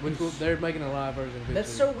 They're making a live version of it.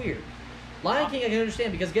 that's too. so weird. Lion King I can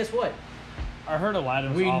understand because guess what? I heard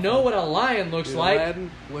Aladdin was We awful. know what a lion looks Dude, like.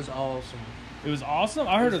 Aladdin was awesome. It was awesome.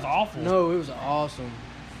 I heard it was awful. No, it was awesome.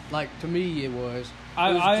 Like to me, it was.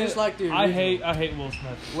 It was I just like the original. I hate Will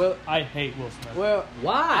Smith. Well, I hate Will Smith. well,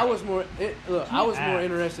 Why? I was more. I was more act.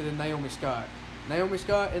 interested in Naomi Scott. Naomi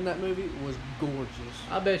Scott in that movie was gorgeous.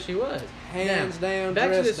 I bet she was. Hands Now, down. Back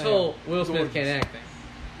to dress this down. whole Will Smith Gorgeous. can't act thing.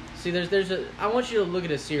 See, there's a. I want you to look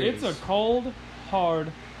at a series. It's a cold,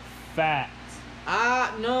 hard fact.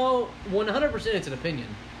 No, 100% it's an opinion.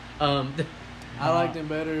 I liked him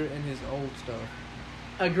better in his old stuff.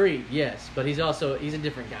 Agreed, yes, but he's a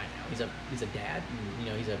different guy now. He's a dad.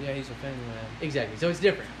 And, he's a Yeah, he's a family man. exactly. So it's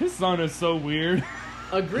different. His son is so weird.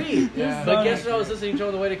 Agreed. Yeah. But guess what I was listening to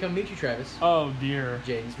on the way to come meet you, Travis? Oh dear.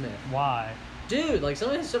 Jaden Smith. Why? Dude, like some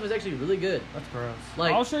of his stuff is actually really good. That's gross.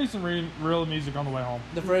 Like- I'll show you some real music on the way home.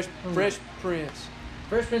 The Fresh Prince.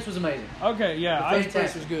 Fresh Prince was amazing. Okay, yeah. The I, Fresh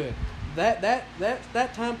Prince was good.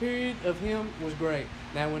 That time period of him was great.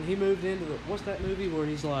 Now when he moved into what's that movie where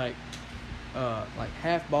he's like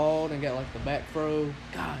half bald and got like the back fro?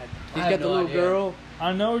 God, he's I have got the no little idea. girl.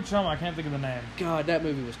 I know which one. I can't think of the name. God, that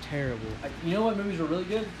movie was terrible. You know what movies were really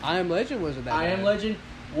good? I Am Legend wasn't that I bad. Am Legend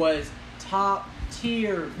was top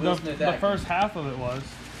tier Will Smith The acting. first half of it was.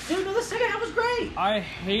 Dude, no, the second half was great. I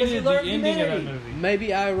Because he hated the learned ending of that humanity. movie.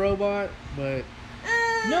 Maybe I, Robot, but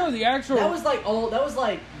No, the actual. That was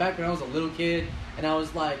like back when I was a little kid, and I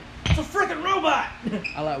was like, it's a freaking robot.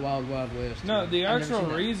 I like Wild Wild West. No, too. the I've never actual seen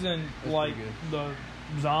that. reason, That's like pretty the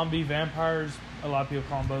zombie vampires, a lot of people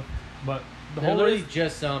call them both, but the They're whole literally reason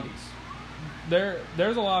just zombies.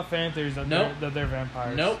 there's a lot of fan theories that Nope. they're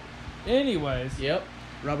vampires. Nope. Anyways, Yep.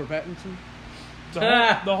 Robert Pattinson.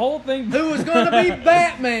 the whole thing. Who was going to be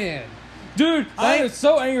Batman? Dude, I Thank- was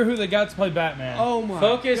so angry who they got to play Batman. Oh my!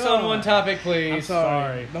 Focus God. on one topic, please. I'm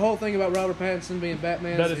sorry. Sorry. The whole thing about Robert Pattinson being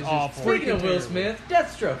Batman That is just awful. Speaking of freaking Will terrible. Smith,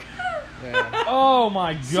 Deathstroke, Yeah. Oh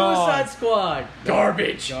my god. Suicide Squad,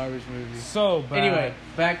 garbage. Garbage movie. So bad. Anyway,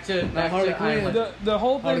 back to Harley I Am Quinn. Legend. the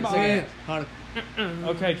whole thing Harley about Quinn.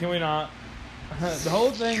 okay, can we not? The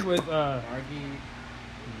whole thing with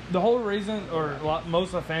the whole reason, or most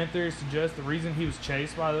of the fan theories suggest the reason he was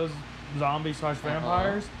chased by those zombies /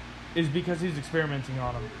 vampires is because he's experimenting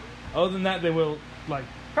on them. Other than that, they will like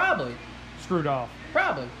Probably. screwed off.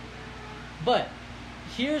 Probably. But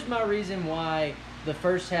here's my reason why the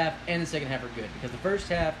first half and the second half are good. Because the first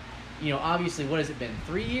half, obviously, what has it been?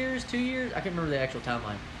 3 years? 2 years? I can't remember the actual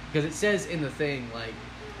timeline. Because it says in the thing,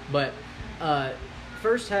 but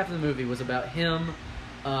first half of the movie was about him,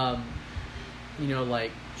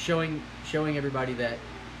 showing everybody that,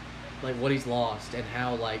 what he's lost and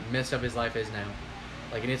how, messed up his life is now.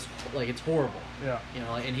 And it's horrible. Yeah.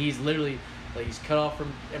 And he's literally he's cut off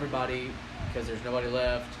from everybody because there's nobody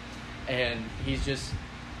left, and he's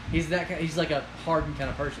that kind. He's like a hardened kind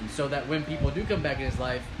of person, so that when people do come back in his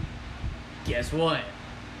life, guess what?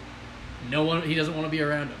 He doesn't want to be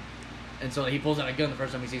around them, and so he pulls out a gun the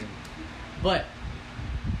first time he sees him. But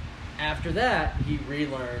after that, he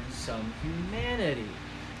relearns some humanity,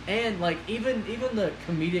 and even the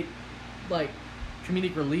comedic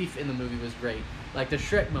relief in the movie was great. The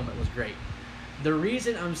Shrek moment was great. The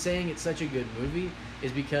reason I'm saying it's such a good movie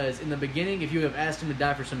is because in the beginning, if you have asked him to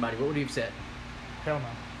die for somebody, what would he have said? Hell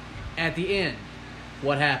no. At the end,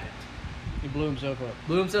 what happened? He blew himself up.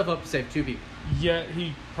 Blew himself up to save 2 people. Yet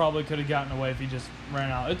he probably could have gotten away if he just ran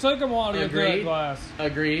out. It took him a while to get through that Agreed. glass.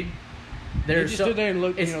 Agreed. He There's just stood there and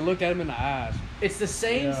looked at him in the eyes. It's the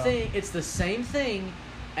same Yeah. thing. It's the same thing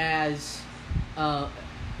as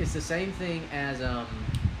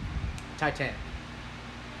Titanic.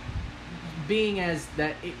 Being as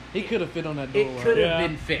that He could have fit on that door. it could have Yeah.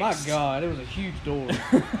 been fixed. My God, it was a huge door.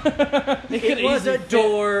 It was a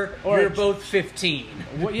door. or You're a- both 15.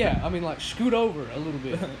 Well, yeah, I mean, like, scoot over a little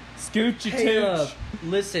bit. Scoot your Caleb, tooch.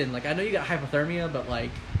 listen, like I know you got hypothermia, but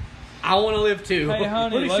like I want to live too. Hey,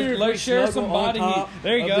 honey, Pretty sure if let's we share snuggle some on body heat. top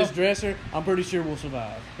There you of go. this dresser, I'm pretty sure we'll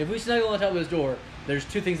survive. If we snuggle on top of this door, there's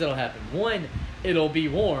two things that'll happen. One, it'll be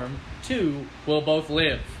warm. Two, we'll both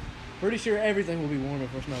live. Pretty sure everything will be warm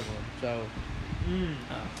if we're snuggling. So,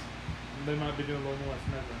 They might be doing a little more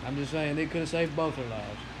snuggling. I'm just saying, it could have saved both our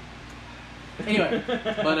lives. Anyway,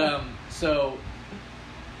 but so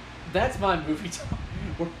that's my movie talk.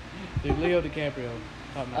 Dude, Leo DiCaprio.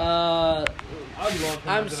 Top notch. I love him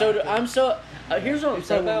I'm as an so actor. I'm so. Here's what I'm He's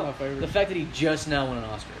upset probably one of about: my favorites. the fact that he just now won an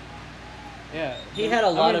Oscar. Yeah. He had a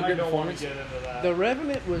lot of I good don't want to performances. get into that. The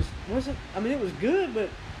Revenant wasn't, I mean, it was good, but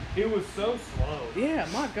It was so slow. yeah,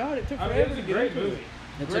 my God, it took I mean, forever it was to a get great into movie.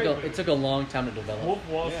 it. It took a long time to develop. Wolf of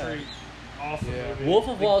Wall Yeah. Street, awesome Yeah. movie. Wolf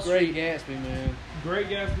of The Wall Great Street. Gatsby, man. Great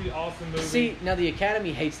Gatsby, awesome movie. See, now the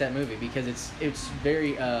Academy hates that movie because it's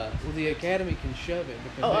very Well, the Academy can shove it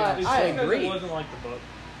because Oh, they- it's I because agree. It wasn't like the book.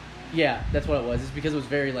 yeah, that's what it was. It's because it was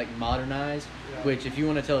very like modernized, Yeah. which if you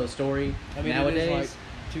want to tell a story I mean, nowadays, it is like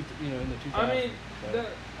in the 2000s. I mean, so.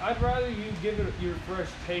 I'd rather you give it your fresh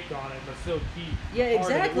take on it, but still keep Yeah, part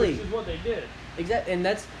of it, exactly. which is what they did. exactly, and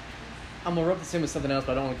that's I'm gonna rub this in with something else,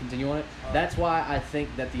 but I don't want to continue on it. That's why I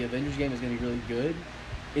think that the Avengers game is gonna be really good,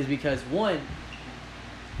 is because one,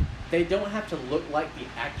 they don't have to look like the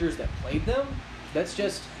actors that played them. That's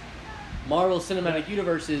just Marvel Cinematic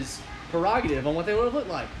Universe's prerogative on what they would have looked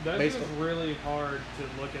like. That's based just on- really hard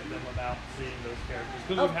to look at them without seeing those characters.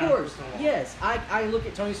 'cause Of we've had course, them for so long. yes. I look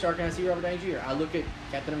at Tony Stark and I see Robert Downey Jr. I look at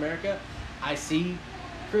Captain America, I see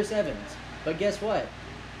Chris Evans. But guess what?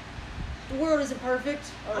 The world isn't perfect.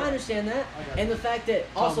 Oh, yeah. I understand that. I got And the fact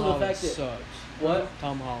that, Tom also the Holland fact that, sucks. what?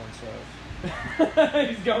 Tom Holland sucks.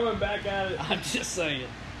 He's going back at it. I'm just saying.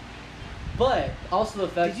 But also the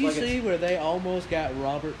fact Did you like see it's- where they almost got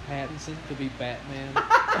Robert Pattinson to be Batman?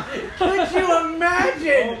 Could you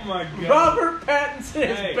imagine? Oh my God. Robert Pattinson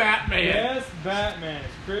is Hey, Batman. Yes, Batman.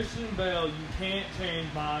 It's Christian Bale. You can't change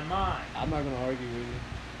my mind. I'm not gonna argue with you.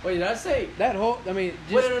 Wait, did I say? That whole, I mean,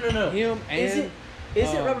 Wait, just no. him and Is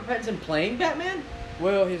it uh, Robert Pattinson playing Batman?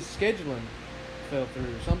 well, his scheduling fell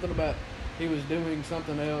through. Something about he was doing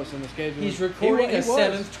something else in the schedule. He's recording He a was.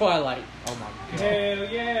 seventh Twilight. Oh my God. Hell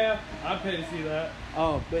yeah. I'd pay to see that.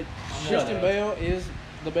 Oh, but Shut Christian up. Bale is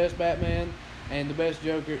the best Batman, and the best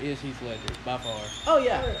Joker is Heath Ledger by far. Oh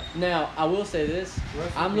yeah. Oh, yeah. Now I will say this: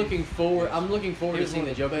 Rest in I'm peace. looking forward. Yes. I'm looking forward He to was seeing one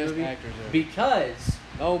the of the Joker best movie actors ever. because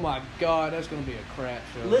Oh my God, that's gonna be a crap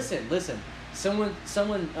show. listen. Someone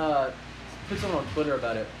put someone on Twitter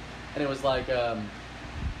about it, and it was like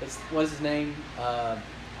it's what's his name?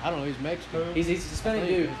 I don't know. He's Mexican. Who? He's a Hispanic I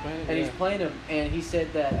think dude, Hispanic, and he's yeah. playing him, and he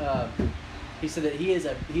said that he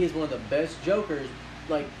is one of the best Jokers,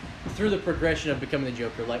 like through the progression of becoming the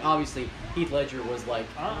Joker. Like obviously Heath Ledger was like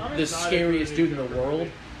I'm the excited scariest for the dude in the Joker world,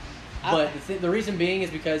 movie. but the reason being is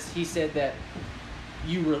because he said that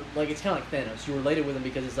you were like it's kind of like Thanos. You related with him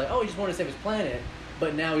because it's like oh he just wanted to save his planet,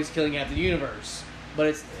 but now he's killing half the universe. But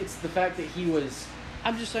it's the fact that he was.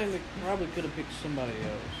 I'm just saying they probably could have picked somebody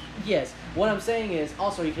else. Yes. What I'm saying is,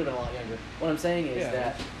 also he could have been a lot younger. What I'm saying is Yeah.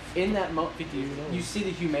 that in that moment, 50 years old. you see the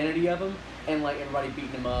humanity of him, and like everybody beating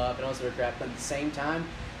him up and all sort of crap. But at the same time,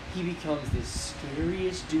 he becomes the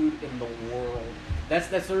scariest dude in the world. That's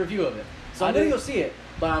the review of it. So I'm I gonna didn't- go see it,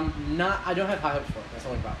 but I'm not. I don't have high hopes for it. That's the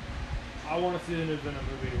only problem. I want to see the new Venom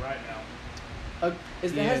movie right now.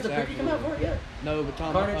 Has Yes, the preview come out for it yet? No, but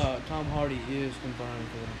Carnage? Tom Hardy is confirmed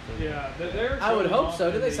for the. Yeah, they're I would showing hope off so.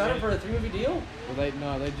 in Did they the sign him end. for a 3-movie deal? Well,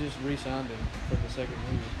 they just re-signed him for the second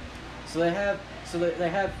movie. So they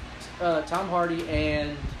have Tom Hardy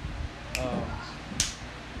and Um,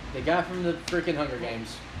 the guy from the freaking Hunger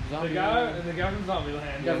Games. The guy from Zombieland. The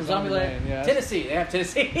guy from Zombieland. yeah. Tennessee. They have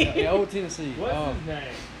Tennessee. yeah, old Tennessee. What's his name?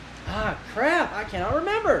 Ah, crap! I cannot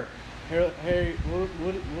remember. Woody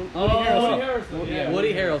Oh, Harrelson. Harrelson, yeah.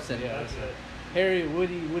 Woody Harrelson. Yeah, That's it.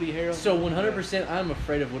 Woody Harrelson. So 100%, I'm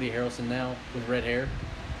afraid of Woody Harrelson now with red hair.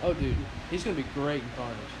 Oh, dude, he's gonna be great in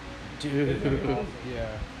Carnage. It's gonna be awesome.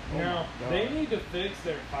 Yeah. Oh Now my they God. need to fix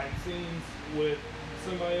their fight scenes with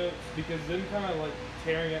somebody else because them kind of like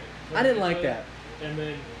tearing at. I didn't each like other, that. And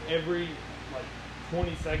then every like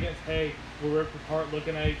 20 seconds, hey, we're ripped apart,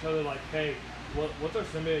 looking at each other like, hey, what's our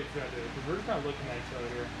symbiote gonna do? Because we're just kind of looking at each other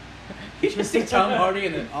here. You just see Tom Hardy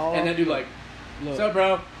and then do like, Look, what's up,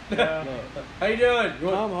 bro? Yeah. look. How you doing? You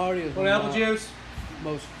Tom want, Hardy is want one apple of my juice?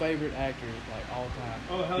 most favorite actors like all time.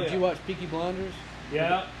 Oh, hell Did yeah. you watch Peaky Blinders?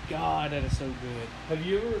 Yeah. God, that is so good. Have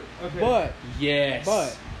you ever? Okay. But Yes.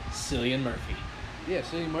 But- Cillian Murphy. yeah,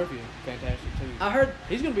 Cillian Murphy is fantastic too. I heard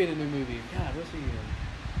He's gonna be in a new movie. God, what's he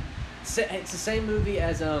in? it's the same movie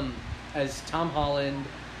as Tom Holland,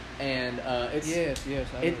 and it's Yes.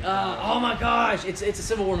 I it. know. Oh my gosh! It's a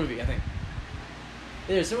Civil War movie, I think.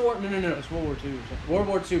 Either Civil War. No. It's World War II or something. World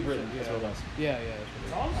War II Britain. Yeah. That's what it was. Yeah,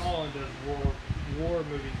 that's what Tom Holland does war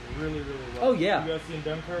movies really, really well. Oh, yeah. You guys seen it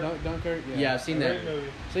Dunkirk? is. Dunkirk. Yeah. Yeah, I've seen Great that. movie.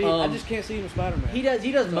 See, I Um, just can't see him as Spider-Man. He does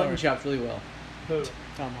mutton Sorry. chops really well. Who?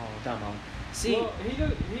 Tom Holland. Tom Holland. See, Well,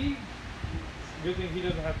 he. Good thing he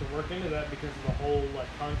doesn't have to work into that because of the whole like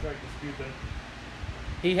contract dispute that.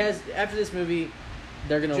 he has after this movie,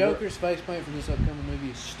 they're gonna work- Joker's face paint for this upcoming movie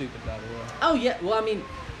is stupid, by the way. Oh yeah. Well, I mean,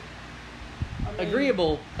 I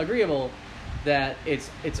mean, agreeable that it's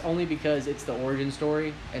only because it's the origin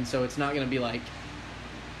story, and so it's not gonna be like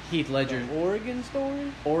Heath Ledger's The Oregon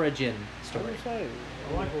story? origin What story. did you say?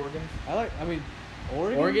 I like organs.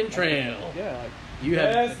 Oregon? Oregon Trail. Yeah, like You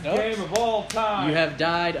have Best Ducks. game of all time. you have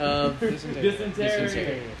died of dysentery.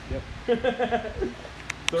 Dysentery. Yep.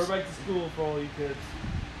 Throw back to school for all you kids.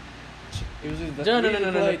 It was either no,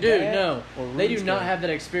 dude, no. Or They do RuneScape. not have that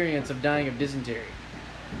experience of dying of dysentery.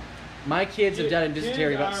 My kids have died of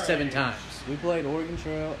dysentery about Kids 7 our times. We played Oregon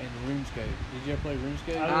Trail and RuneScape. Did you ever play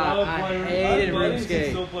RuneScape? I hated my buddies can RuneScape.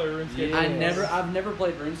 Still play RuneScape. Yeah. I've never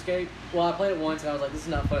played RuneScape. Well, I played it once and I was like, this is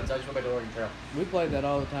not fun, so I just went back to Oregon Trail. We played that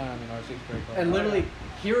all the time in our 6th grade class. And literally,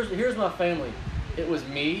 here's my family. It was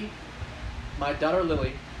me, my daughter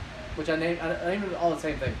Lily, which I named it all the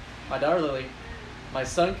same thing. My daughter Lily, my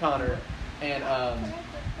son Connor, and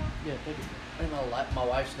Yeah, take it. and my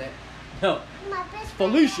wife's name. No, My best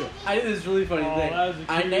Felicia. friend, I did this really funny Oh, thing. that was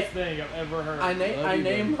the I cutest na- thing I've ever heard. I Love you,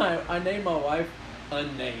 named my wife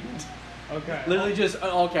unnamed. Okay. Literally just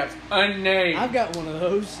all caps unnamed. I've got one of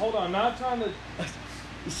those. Hold on, not trying to.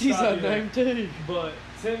 She's Stop unnamed too. But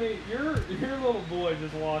Timmy, your little boy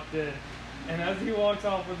just walked in, and as he walks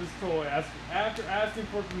off with his toy, after asking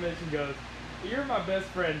for permission, goes, "You're my best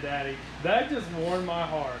friend, Daddy." That just warmed my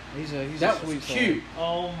heart. He's that a was sweet soul. cute.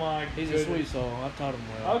 Oh my He's goodness. a sweet soul. I've taught him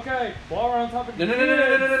well. Okay, while we're on topic.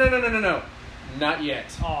 No, not yet,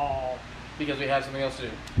 Oh, because we have something else to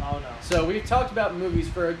do. oh no. So we've talked about movies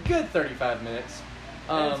for a good 35 minutes.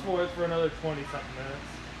 Henceforth for another 20-something minutes.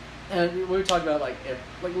 And we talked about like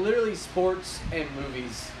literally sports and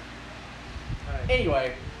movies. Hey,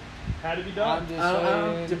 Anyway, had to be I'm done. just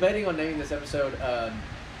I'm saying, debating on naming this episode.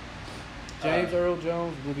 James Earl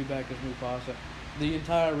Jones will be back as Mufasa. The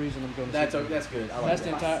entire reason I'm going to That's see the movie. that's good. I like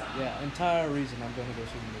That's that. the entire reason I'm going to go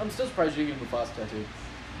see the movie. I'm still surprised you didn't get a Mufasa tattoo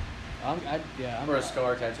I'm or a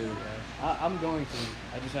scar tattoo. I'm going to.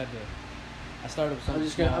 I just had to. I started with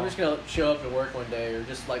something. I'm just gonna show up to work one day, or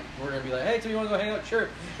just like we're gonna be like, hey, Tim, you wanna go hang out? Sure.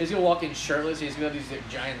 He's gonna walk in shirtless. He's gonna have these like,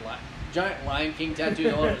 giant Lion King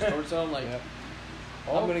tattoos all over his torso. I'm like, Yep.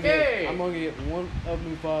 okay. I'm gonna get one of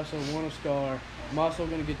Mufasa, one of Scar. I'm also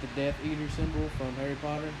gonna get the Death Eater symbol from Harry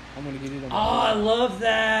Potter. I'm gonna get it on my Oh, I forearm. love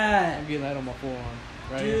that, I'm getting that on my forearm.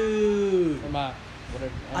 Right here. dude. Or my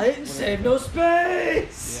whatever. I didn't save no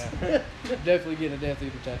space. Yeah. Definitely getting a Death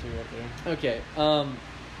Eater tattoo right there. Okay.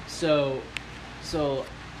 So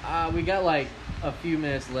we got like a few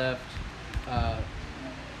minutes left.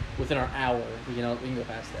 Within our hour, we can go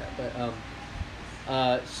past that.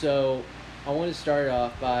 But so I want to start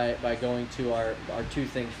off by going to our two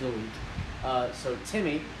things for the week. So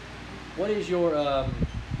Timmy, what is your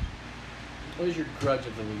grudge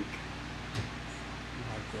of the week?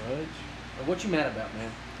 My grudge. Or what you mad about, man?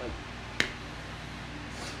 Like,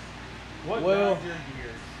 What Well, grinds your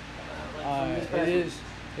gears?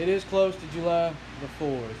 It is close to July the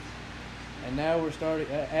 4th, and now we're starting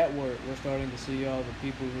at work. We're starting to see all the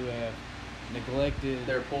people who have neglected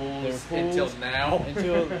their pools, Their pools until now.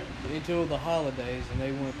 until the holidays, and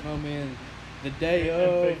they want to come in the day And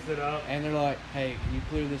of, fix it up. and they're like, "Hey, can you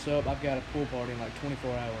clear this up? I've got a pool party in like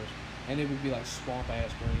 24 hours," and it would be like swamp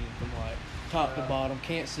ass green from like top to Yeah. bottom,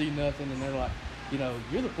 can't see nothing, and they're like,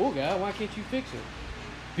 "You're the pool guy. Why can't you fix it?"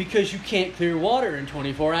 Because you can't clear water in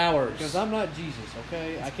 24 hours. Because I'm not Jesus,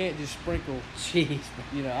 okay? I can't just sprinkle. Jeez.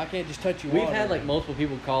 I can't just touch your We've water. had like multiple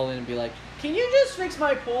people call in and be like, "Can you just fix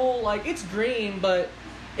my pool? Like it's green, but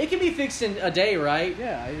it can be fixed in a day, right?"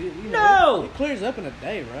 Yeah. No! It clears up in a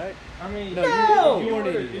day, right? I mean, No, No! if, you you weren't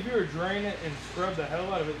were to, an idiot. if you were to drain it and scrub the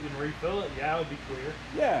hell out of it and refill it, yeah, it would be clear.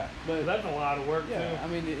 Yeah, But but that's a lot of work yeah, too. I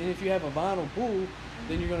mean, and if you have a vinyl pool,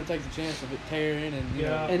 then you're gonna take the chance of it tearing and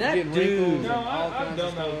Yeah. And that getting dude- wrinkles No, and all I've kinds done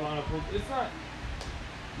of that with stuff. vinyl pools. It's not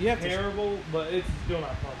You have to. terrible, but it's still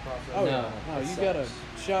not a fun process. Oh No, no, it you gotta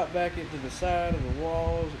sucks. shop back into the side of the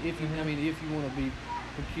walls if you. I mean, if you want to be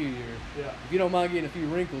peculiar. Yeah. If you don't mind getting a few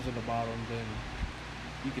wrinkles in the bottom, then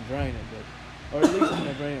you can drain it, but or at least you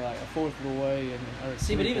can drain it like a fourth of the way. And or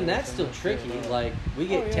See, but even 3/4 that's and still then tricky. fill it up. Like we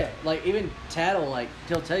get, Oh, yeah. like even Tattle, like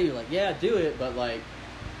he'll tell you, like, yeah, do it, but like,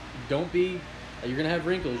 don't be. You're gonna have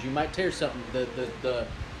wrinkles. You might tear something. The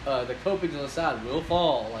copings on the side will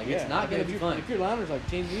fall. Like it's not gonna be fun. If your liner's like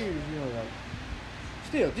 10 years, like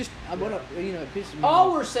still just I want to it pisses me All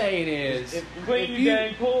off. we're saying is Clean if your you-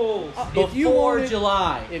 dang pools. if you before want it-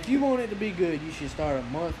 July. If you want it to be good, you should start a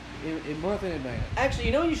month in advance. Actually,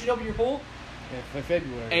 you know when you should open your pool? For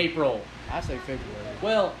February. April. I say February.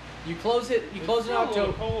 Well, you close it. You close it in It's still a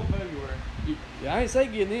little October. cold February. Yeah, I ain't say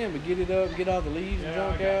get in, but get it up, get all the leaves and Yeah,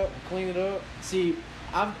 junk I got out, clean it up. See,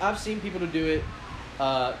 I've seen people to do it.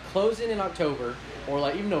 Close it in October or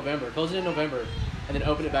like even November. Close it in November and then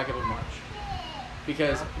open it back up in March.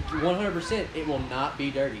 Because 100% it will not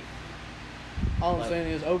be dirty. All I'm Like- saying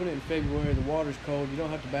is open it in February. The water's cold. You don't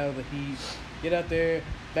have to battle the heat. Get out there,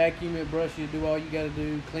 vacuum it, brush it, do all you got to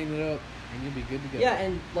do, clean it up, and you'll be good to go. Yeah,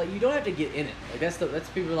 and like you don't have to get in it. Like that's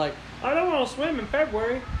people are like, I don't want to swim in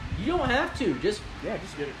February. you don't have to. Just yeah,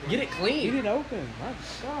 just Get it. get it get clean. it open. My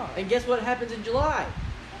God. And guess what happens in July?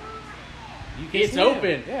 You can It's swim.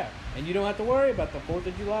 open. Yeah, and you don't have to worry about the 4th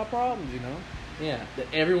of July problems, Yeah, that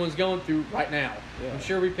everyone's going through right now. Yeah. I'm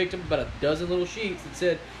sure we picked up about a dozen little sheets that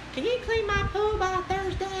said, "Can you clean my pool by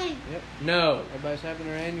Thursday?" Yep. No. Everybody's having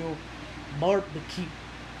their annual barbecue.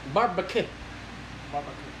 Barbecue.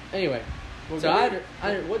 Anyway, Well, so go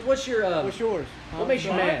ahead. what's your What's yours? what makes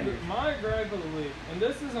you mad? My gripe of the week, and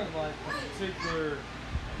this isn't like a particular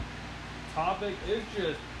topic. It's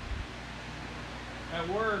just at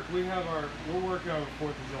work we're working on the 4th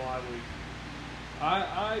of July week.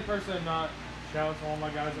 I personally am not. Shout out to all my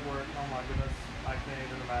guys at work. Oh my goodness, I can't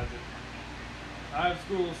even imagine. I have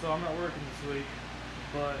school, so I'm not working this week.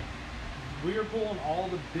 But we are pulling all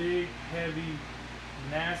the big, heavy,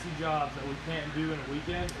 nasty jobs that we can't do in a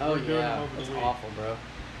weekend. Oh We're doing them yeah, over that's the week. awful, bro.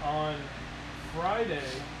 On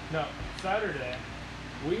Saturday,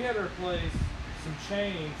 we had to replace some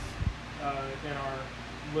chains in our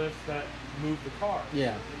lifts that move the car.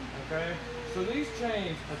 Yeah. Okay? So these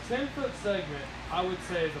chains, a 10-foot segment, I would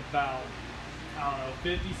say is about,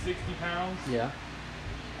 50, 60 pounds. Yeah.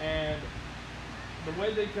 And the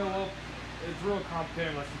way they go up, it's real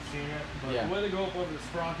complicated unless you've seen it. But Yeah. the way they go up over the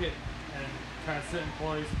sprocket and kind of sit in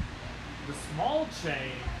place, the small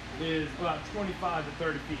chain is about 25 to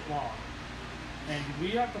 30 feet long. And we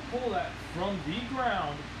have to pull that from the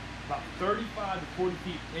ground about 35 to 40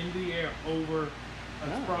 feet into the air over a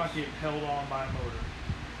Nice. sprocket held on by a motor.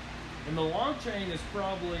 And the long chain is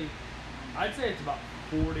probably, I'd say it's about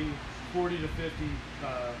 40 to 50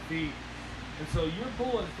 feet. And so you're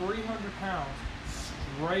pulling 300 pounds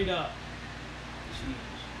straight up.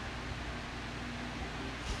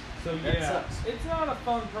 So That yeah, sucks. it's not a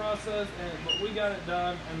fun process, but we got it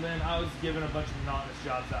done. And then I was given a bunch of monotonous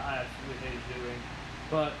jobs that I absolutely hated doing,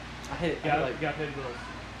 but I hate it. got paid bills.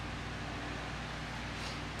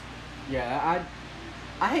 Yeah,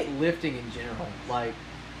 I hate lifting in general. Like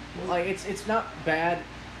it's not bad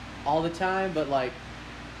all the time, but like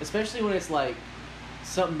especially when it's like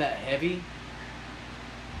something that heavy.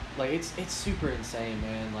 Like it's super insane,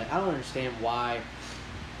 man. Like I don't understand why.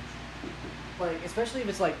 Like especially if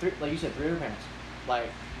it's like like you said, 300 pounds. Like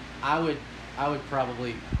I would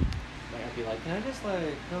probably like I'd be like, can I just like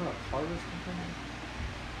go on a car lift something?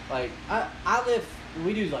 Like I lift.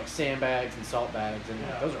 We do like sandbags and salt bags, and like,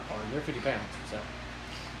 Yeah. those are hard. They're 50 pounds, so.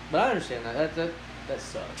 But I understand that. That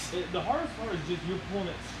sucks. The hardest part is just you're pulling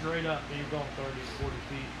it straight up and you're going 30 to 40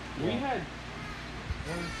 feet. Yeah.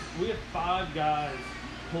 We had 5 guys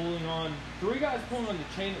pulling on, 3 guys pulling on the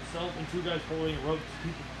chain itself and 2 guys holding a rope to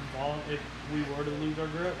keep it from falling if we were to lose our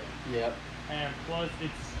grip. Yep. And plus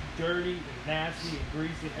it's dirty and nasty and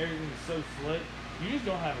greasy and everything is so slick. You just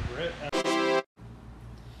don't have a grip.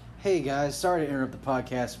 Hey guys, sorry to interrupt the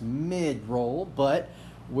podcast mid-roll, but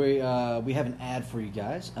we have an ad for you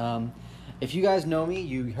guys. If you guys know me,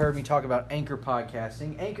 you heard me talk about Anchor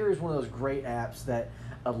podcasting. Anchor is one of those great apps that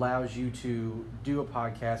allows you to do a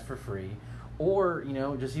podcast for free, or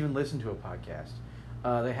just even listen to a podcast.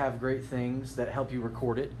 They have great things that help you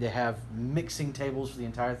record it. They have mixing tables for the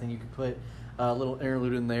entire thing. You can put a little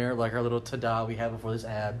interlude in there, like our little ta-da we have before this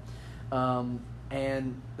ad.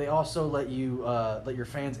 And they also let your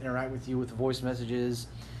fans interact with you with voice messages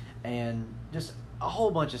and just a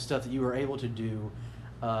whole bunch of stuff that you are able to do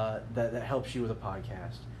that helps you with a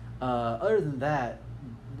podcast. Other than that,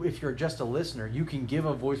 if you're just a listener, you can give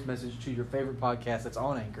a voice message to your favorite podcast that's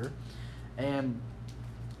on Anchor. And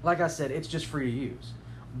like I said, it's just free to use.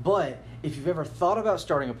 But if you've ever thought about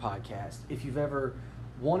starting a podcast, if you've ever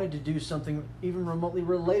wanted to do something even remotely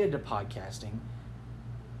related to podcasting,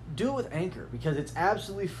 do it with Anchor, because it's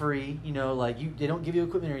absolutely free. You know, like they don't give you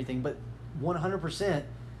equipment or anything, but 100%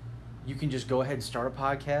 you can just go ahead and start a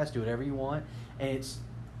podcast, do whatever you want, and it's,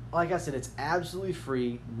 like I said, it's absolutely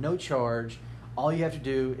free, no charge. All you have to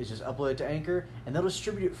do is just upload it to Anchor, and they'll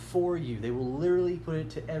distribute it for you. They will literally put it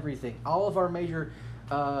to everything. All of our major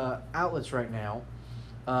outlets right now,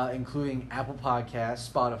 including Apple Podcasts,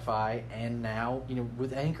 Spotify, and now,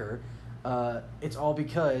 with Anchor, it's all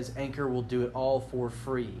because Anchor will do it all for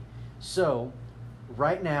free. So,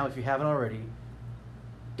 right now, if you haven't already,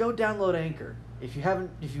 go download Anchor. If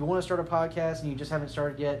you want to start a podcast and you just haven't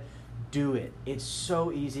started yet, do it. It's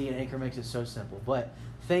so easy, and Anchor makes it so simple. But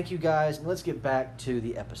thank you guys, and let's get back to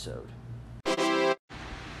the episode.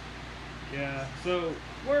 Yeah, so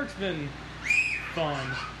work's been fun,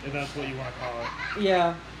 if that's what you want to call it.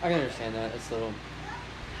 Yeah, I can understand that. It's a little.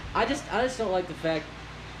 I just don't like the fact.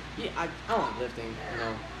 Yeah, I don't like lifting.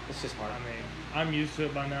 It's just hard. I mean, I'm used to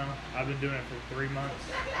it by now. I've been doing it for 3 months,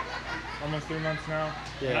 almost 3 months now.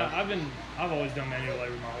 Yeah. I've always done manual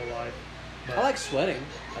labor my whole life. But I like sweating.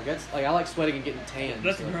 I like sweating and getting tan.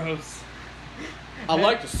 that's so. gross. I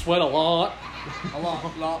like to sweat a lot. A lot.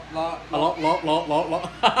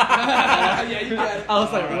 Yeah, you got it. I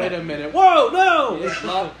was like, wait a minute. Whoa, no!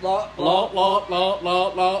 Lot.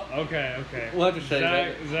 Okay. We'll have to show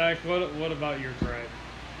you Zach, what about your grade?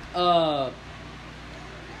 Oh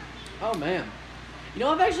man.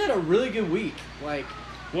 I've actually had a really good week. Like,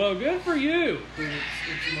 Well, good for you. Dude,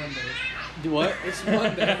 it's Monday. do what? It's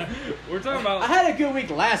Monday. We're talking about. I had a good week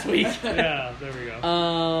last week. Yeah, there we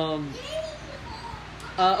go.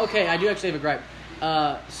 Okay, I do actually have a gripe.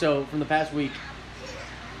 So from the past week,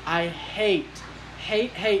 I hate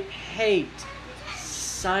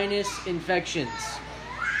sinus infections.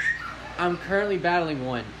 I'm currently battling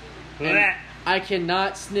one. And I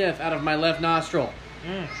cannot sniff out of my left nostril.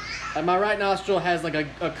 And my right nostril has like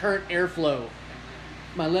a current airflow.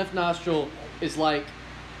 My left nostril is like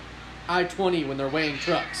I-20 when they're weighing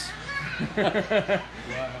trucks. Wow.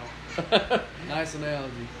 Nice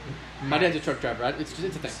analogy. My dad's a truck driver. Right? It's a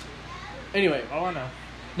thing. Anyway, Oh, I know.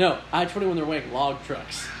 no, I-20 when they're weighing log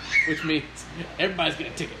trucks, which means everybody's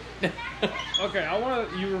getting a ticket. Okay,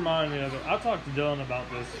 you remind me of it. I talked to Dylan about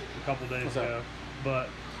this a couple days What's up? ago, but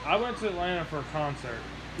I went to Atlanta for a concert.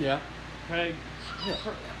 Yeah. Okay,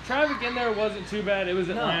 traffic in there wasn't too bad. It was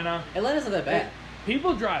Atlanta. Atlanta's not that bad.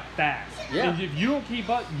 People drive fast. Yeah. And if you don't keep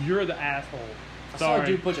up, you're the asshole. I saw a Sorry.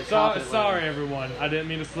 dude push a cop in Atlanta. Sorry, everyone. I didn't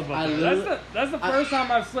mean to slip up. I there. literally- That's the first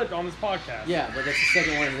time I've slipped on this podcast. Yeah, but that's the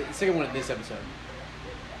second one. The second one in this episode.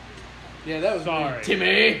 Yeah, that was Sorry. me.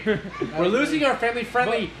 Timmy, we're losing our family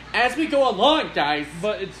friendly as we go along, guys.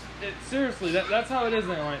 But it's seriously that's how it is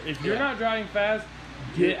in Atlanta. If you're Yeah. not driving fast,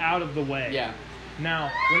 get out of the way. Yeah.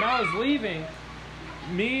 Now, when I was leaving,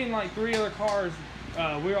 me and like 3 other cars,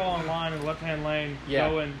 we were all in line in the left-hand lane, Yeah.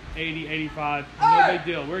 going 80, 85. No big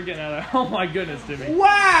deal. We're getting out of there. Oh my goodness, Timmy.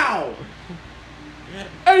 Wow.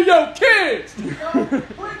 Hey, yo, kids!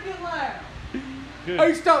 Freaking loud.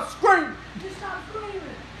 Good. stop screaming! Just stop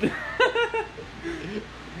screaming.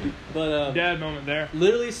 But Dad moment there.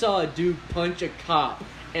 literally saw a dude punch a cop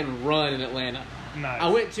and run in Atlanta. Nice. I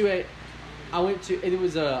went to it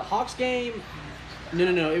was a Hawks game.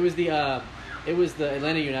 No, it was the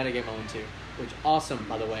Atlanta United game I went to, which awesome,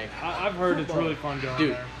 by the way. I've heard it's really fun going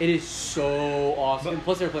Dude, there. it is so awesome. But- And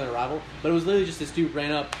plus, they were playing a rival, but it was literally just this dude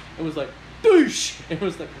ran up and was like, "Doosh!" and it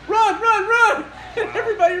was like, "Run!" And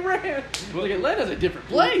everybody ran. Well, Like, Atlanta's a different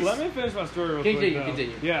place. Let me finish my story real Continue, quick. though.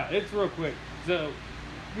 continue. Yeah, it's real quick. So,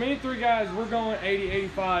 me and 3 guys, we're going 80,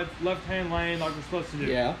 85, left-hand lane like we're supposed to do.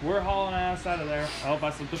 Yeah. We're hauling ass out of there. I hope I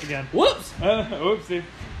slipped up again. Whoops! Oopsie.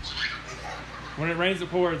 When it rains, it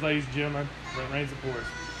pours, ladies and gentlemen. When it rains, it pours.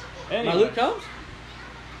 Anyway, My Luke Combs?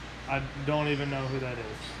 I don't even know who that is.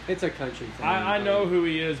 It's a country thing. I know who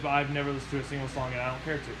he is, but I've never listened to a single song, and I don't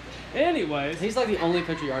care to. Anyways, He's like the only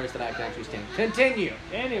country artist that I can actually stand. Continue.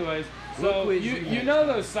 so Look what you you know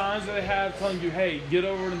those signs that they have telling you, hey, get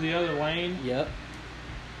over to the other lane? Yep.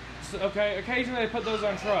 So, okay, occasionally they put those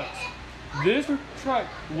on trucks. This truck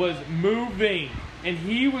was moving, and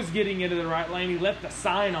he was getting into the right lane. He left the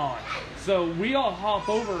sign on. So we all hop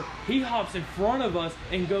over. He hops in front of us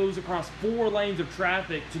and goes across 4 lanes of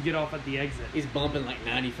traffic to get off at the exit. He's bumping like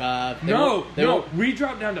 95. No, we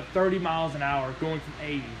dropped down to 30 miles an hour going from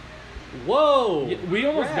 80. Whoa. Yeah, we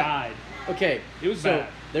almost Crap. died. Okay. It was so bad.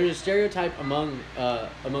 there's a stereotype among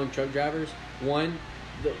truck drivers. One,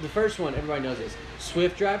 the first one everybody knows is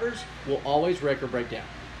Swift drivers will always wreck or break down.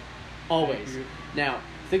 Always. Now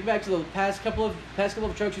think back to the past couple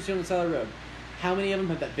of trucks you see on the side of the road. How many of them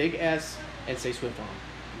have that big S and say Swift on them?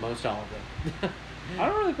 Most all of them. I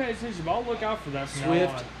don't really pay attention, but I'll look out for that from now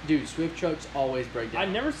Swift, on. dude, Swift trucks always break down. I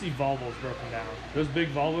never see Volvos broken down. Those big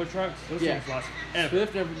Volvo trucks, those Yeah. things last ever.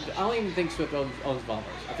 Swift never. I don't even think Swift owns Volvos.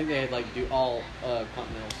 I think they had like do all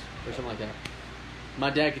Continentals or something like that. My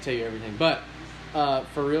dad could tell you everything, but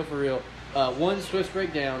for real, one, Swift's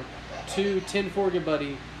breakdown. Two, 10-4 good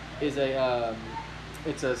buddy is a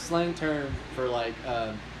it's a slang term for like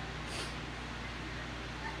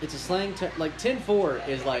it's a slang term like 10-4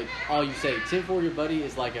 is like all you say. 10-4 your buddy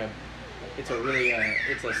is like it's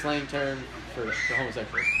a slang term for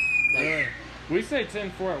homosexuals. Like, Really? We say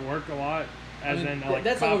 10-4 at work a lot, as I mean, in like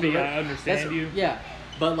that's all Poppy, the I understand you. Yeah,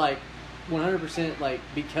 but like 100% like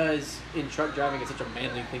because in truck driving it's such a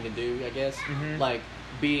manly thing to do, I guess. Mhm. Like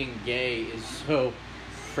being gay is so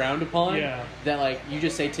frowned upon Yeah. that like you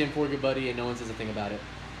just say 10-4 good buddy and no one says a thing about it.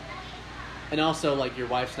 And also like your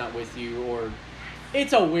wife's not with you or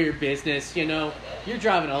it's a weird business, you know. You're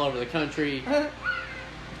driving all over the country.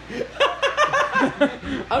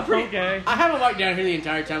 I'm pretty. Okay. I have a mic down here the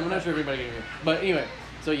entire time. I'm not sure if anybody can hear. But anyway,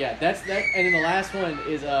 so yeah, that's that. And then the last one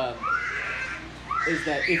is that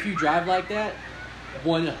if you drive like that,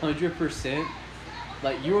 100%,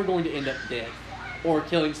 like you are going to end up dead, or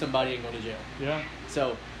killing somebody and going to jail. Yeah.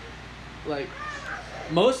 So, like,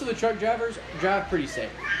 most of the truck drivers drive pretty safe.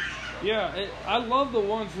 Yeah, I love the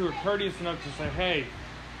ones who are courteous enough to say, hey,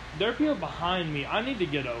 there are people behind me. I need to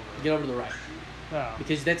get over. Get over to the right. Yeah.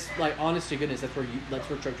 Because that's like, honest to goodness, that's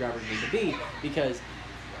where truck drivers need to be. Because,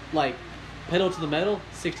 like, pedal to the metal,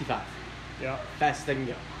 65, Yeah. fastest they can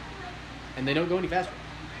go, and they don't go any faster.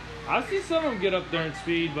 I see some of them get up there in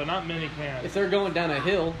speed, but not many can. If they're going down a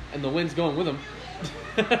hill and the wind's going with them.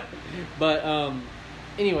 But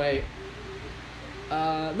anyway,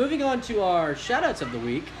 moving on to our shout-outs of the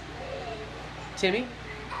week. Timmy,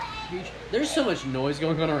 there's so much noise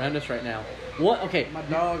going on around us right now. What? Okay, My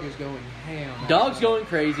dog is going ham. dog's going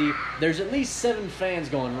crazy. There's at least 7 fans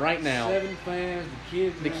going right now. 7 fans.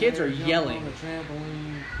 The kids are jumping yelling. on the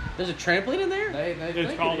trampoline. There's a trampoline in there? They It's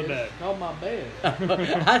think called it a is. bed. It's called my bed.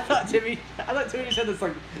 I thought Timmy said this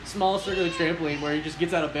like small circular trampoline where he just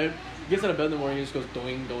gets out of bed in the morning and just goes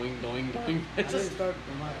doing, doing, doing, doing. I It's need to just, start.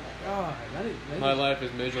 My God, my life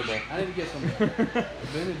is miserable. I need to get some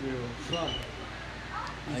Benadryl or something.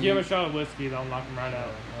 Just give him a shot of whiskey, they'll knock him right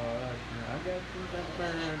out. I got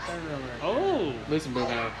Oh, Listen, bro,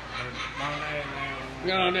 now.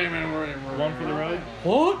 one for the road.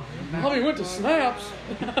 What? Bobby went to Snaps.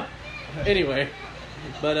 Anyway,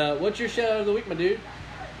 but what's your shout out of the week, my dude?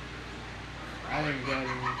 I ain't got any,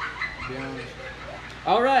 to be honest.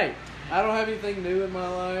 All right, I don't have anything new in my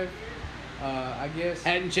life. I guess.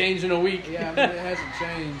 hadn't changed in a week. Yeah, I mean, it hasn't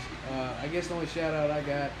changed. I guess the only shout out I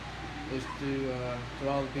got is to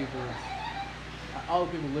all the people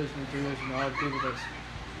listening to us, and all the people that's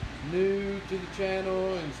new to the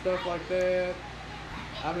channel and stuff like that.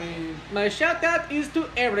 I mean, My shout out is to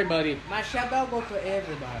everybody. my shout out goes to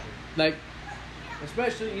everybody, Like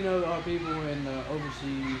especially our people in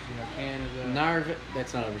overseas, Canada. Narv,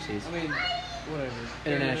 that's not overseas. I mean, whatever.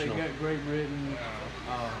 International. Canada, Great Britain,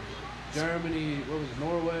 Germany. What was it?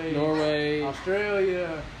 Norway. Norway.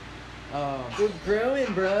 Australia. We're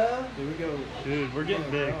growing, bro. There we go. Dude, we're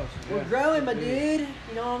getting big. We're growing, my dude.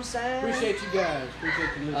 You know what I'm saying? Appreciate you guys. Appreciate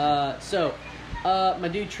you listening. My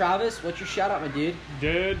dude Travis, what's your shout out, my dude?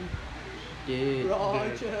 Dude. Dude.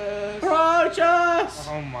 Righteous. Righteous!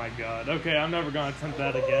 Oh my god. Okay, I'm never gonna attempt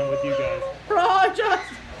that again with you guys. Righteous!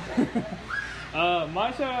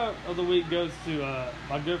 My shout out of the week goes to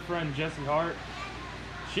my good friend Jessie Hart.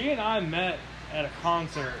 She and I met at a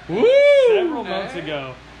concert Woo! several months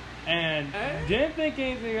ago and didn't think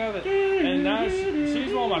anything of it. And now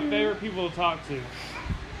she's one of my favorite people to talk to.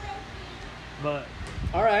 But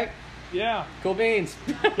All right, yeah, cool beans.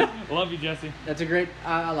 love you, Jesse. That's a great.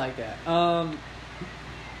 I like that.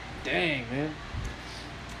 Dang man.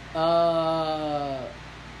 I'm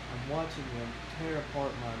watching them tear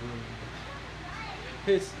apart my room.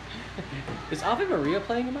 Is Ave Maria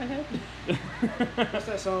playing in my head? What's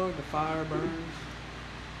that song? The Fire Burns?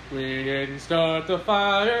 We didn't start the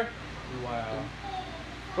fire. Wow.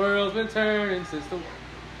 World's been turning since the.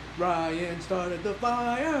 Ryan started the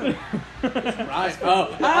fire. Right.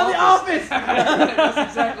 Oh, The Office. That's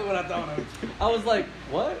exactly what I thought of. I was like,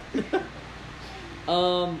 what?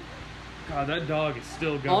 God, that dog is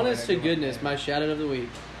still going. Honest to goodness, my shout out of the week.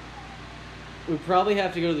 We probably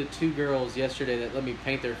have to go to the 2 girls yesterday that let me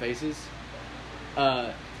paint their faces.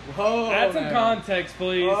 Whoa. Add some now. context,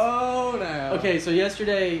 please. Oh, now. Okay, so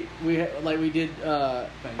yesterday we did.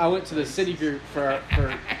 I went to the city group for.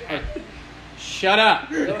 Shut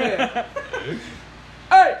up! Go ahead.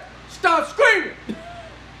 Hey, stop screaming!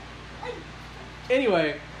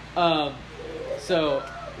 Anyway, so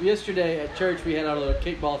yesterday at church we had our little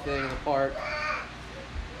kickball thing in the park.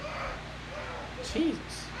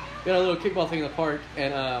 Jesus. We had a little kickball thing in the park,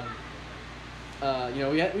 and you know,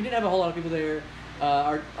 we didn't have a whole lot of people there.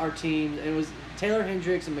 Our team, it was Taylor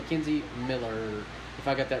Hendricks and Mackenzie Miller. If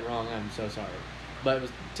I got that wrong, I'm so sorry. But it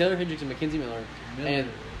was Taylor Hendricks and Mackenzie Miller. And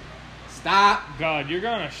stop. God, you're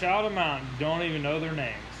gonna shout them out and don't even know their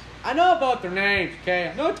names. I know about their names, okay?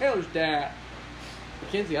 I know Taylor's dad.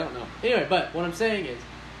 Mackenzie, I don't know. Anyway, but what I'm saying is,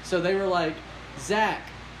 so they were like, Zach,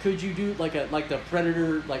 could you do like the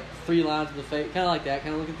Predator, like 3 lines of the face, kind of like that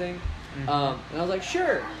kind of looking thing? Mm-hmm. And I was like,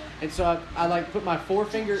 sure. And so I like put my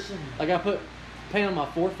forefinger, like I put paint on my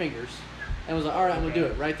 4 fingers, and was like, all right, I'm gonna do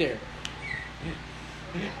it right there.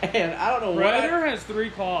 And I don't know Predator has 3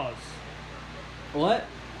 claws. what.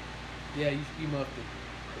 Yeah, you muffed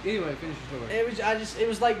it. Anyway, finish your story. It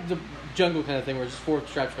was like the jungle kind of thing where it's just 4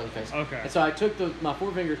 stripes across the face. Okay. And so I took my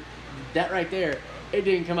 4 fingers, that right there, it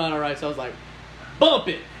didn't come out all right, so I was like, bump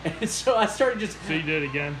it. And so I started just. So you did it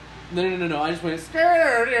again? No. I just went.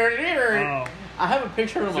 Oh. I have a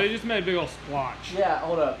picture on So my. you just made a big old splotch. Yeah,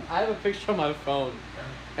 hold up. I have a picture on my phone,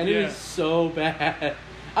 and it Yeah. was so bad.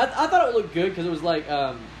 I thought it would look good because it was like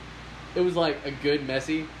a good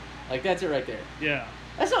messy. Like that's it right there. Yeah.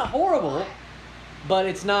 That's not horrible, but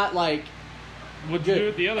it's not like What'd you Good. do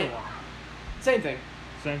with the other one? same thing.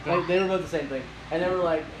 Same thing. Like, they were both the same thing. And they were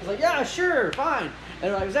like, I was like, yeah, sure, fine. And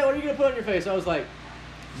they're like, is that what are you going to put on your face? I was like,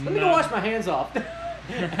 let me go No. wash my hands off.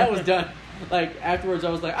 I was done. Like, afterwards, I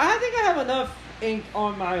was like, I think I have enough ink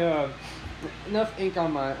on my, Yeah,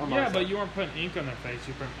 but you weren't putting ink on their face.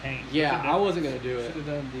 You put paint. Yeah, There's a I wasn't going to do Should it. have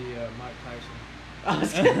done the Mike Tyson I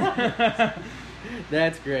was difference.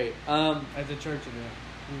 That's great. at the church event.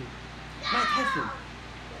 Mike Tyson.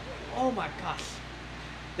 Oh my gosh.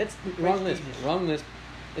 That's wrong list. Wrong list.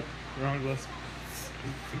 Wrong list.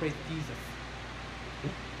 Praise Jesus.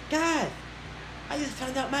 Guys, I just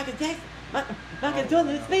found out Michael Jackson. Michael Oh,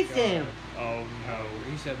 Jordan is my Space God. Jam. Oh no.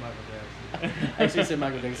 He said Michael Jackson. I actually said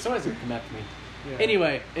Michael Jackson. Somebody's gonna come after me. Yeah.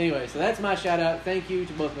 Anyway, so that's my shout out. Thank you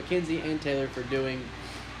to both Mackenzie and Taylor for doing,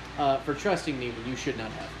 for trusting me when you should not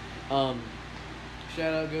have.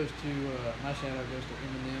 Shout out goes to my shout out goes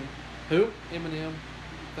to Who? Eminem.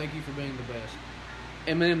 Thank you for being the best.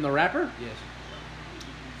 Eminem the rapper. Yes.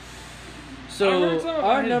 So I heard something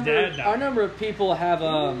about his dad died. our number of people have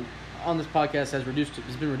on this podcast has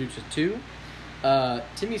been reduced to 2.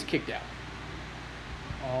 Timmy's kicked out.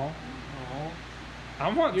 Oh. I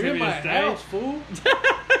want You're to in be my a stay. house, fool.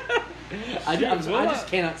 I Will just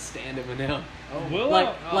cannot stand Eminem. Oh, Will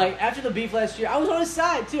Like after the beef last year, I was on his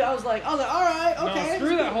side too. I was like, all right, okay. No, that's screw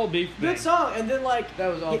good. that whole beef thing. Good song, and then like that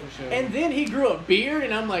was all for sure. and then he grew a beard,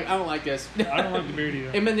 and I'm like, I don't like this. I don't like the beard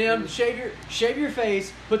either. Eminem, shave your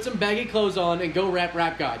face, put some baggy clothes on, and go rap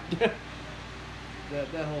God.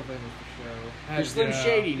 that whole thing was for show. You're Slim Yeah.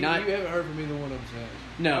 Shady, You not haven't heard from either one of them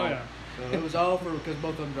since. no. Oh yeah. So it was all for because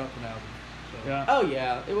both of them dropped an album. So. Yeah. Oh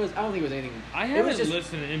yeah, it was. I don't think it was anything. I it was haven't just,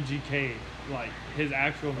 listened to MGK, like his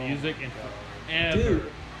actual music, in forever.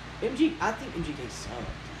 dude. I think MGK sucked.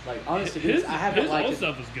 Like honestly, his, I haven't his liked old it.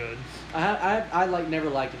 stuff is good. I like never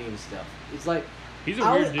liked any of his stuff. It's like He's a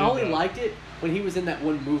I weird only, dude. I only though. liked it when he was in that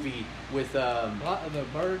one movie with The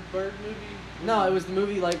Bird movie. No, it was the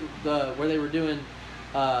movie like where they were doing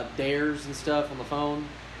dares and stuff on the phone.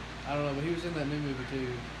 I don't know, but he was in that new movie too.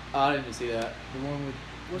 Oh, I didn't see that. The one with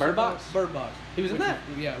Bird it called? Box? Bird Box. He was in Which that?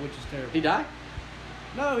 yeah, which is terrible. He died.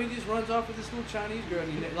 No, he just runs off with this little Chinese girl.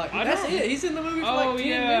 And like I that's know. it. He's in the movie for Oh, like 10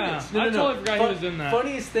 yeah. minutes. I totally forgot he was in that.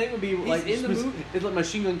 Funniest thing would be like in the just- movie. It's like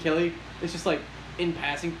Machine Gun Kelly. It's just like in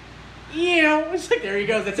passing. It's like there he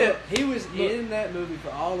goes. That's it. He was Look. in that movie for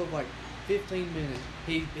all of like 15 minutes.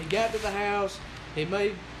 He got to the house. He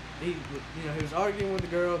was arguing with the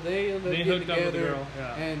girl. They ended up They getting hooked up with the together girl,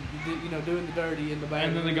 yeah. and doing the dirty in the back.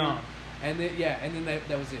 And then they're gone. And then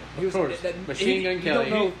that was it. Of course. Machine Gun you Kelly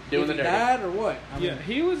don't know doing if the he dirty. died or what. I mean, Yeah,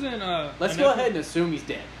 he was in Let's an go epi- ahead and assume he's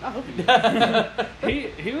dead. I hope he died.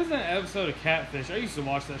 He was in an episode of Catfish. I used to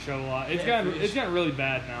watch that show a lot. It's Catfish. gotten really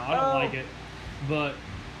bad now. I don't Oh. like it, but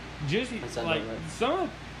just That sounds like about right. some of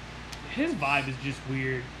his vibe is just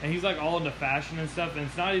weird, and he's like all into fashion and stuff, and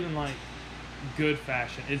it's not even like good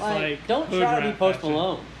fashion. It's like don't hood try to be rat Post fashion.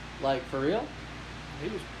 Malone. Like for real.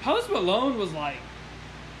 Post Malone was like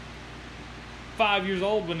 5 years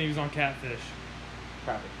old when he was on Catfish.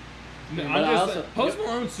 Probably. No, But I'm I just also- Post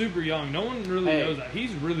Malone's super young. No one really Hey. knows that.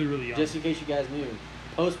 He's really, really young. Just in case you guys knew,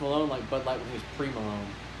 Post Malone like Bud Light when he was pre-Malone.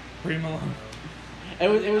 Pre Malone. It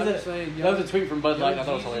was I'm just saying, that was a tweet from Bud Light. Young I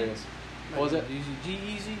thought it was Jeezy. hilarious. What was it?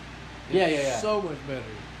 G-Eazy. Yeah. So much better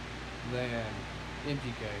than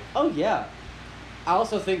MGK. Oh yeah. I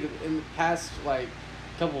also think that in the past like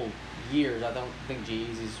couple years, I don't think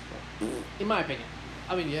G-Eazy's, in my opinion.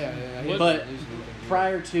 I mean, yeah. But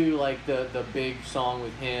prior to like the big song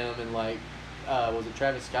with him and like, was it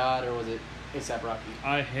Travis Scott or was it A$AP Rocky?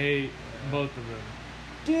 I hate both of them.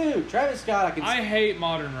 Dude, Travis Scott, I hate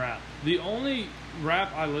modern rap. The only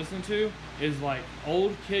rap I listen to is like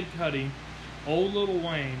old Kid Cudi, old Lil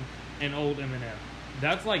Wayne, and old Eminem.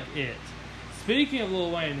 That's like it. Speaking of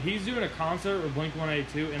Lil Wayne, he's doing a concert with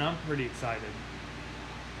Blink-182, and I'm pretty excited.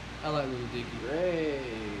 I like Lil Dicky. Ray.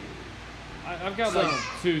 I've got like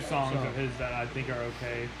 2 songs of his that I think are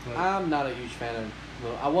okay. But I'm not a huge fan of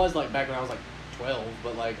Lil. I was like back when I was like 12,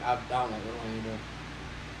 but like I don't like Lil Wayne anymore.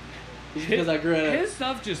 Just because I grew up. His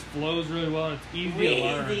stuff just flows really well, and it's easy to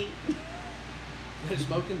learn. They're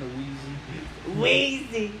smoking the Wheezy.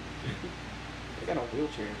 Wheezy. I got a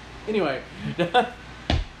wheelchair. Anyway.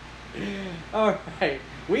 Alright.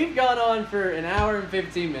 We've gone on for an hour and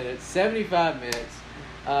 15 minutes, 75 minutes.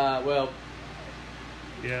 Well,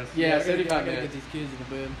 yes. Yeah, I 75 gotta minutes. get these kids in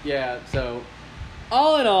the bed. Yeah, so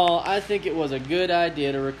all in all, I think it was a good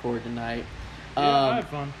idea to record tonight. Yeah, I had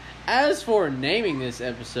fun. As for naming this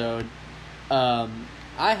episode, I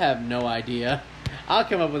have no idea. I'll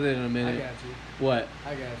come up with it in a I minute. got you. What?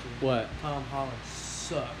 I got you. What? Tom Holland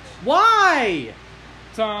sucks. Why?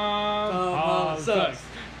 Tom Holland Holland sucks. sucks.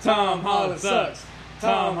 Tom Holland sucks.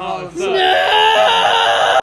 Tom Holland sucks. No!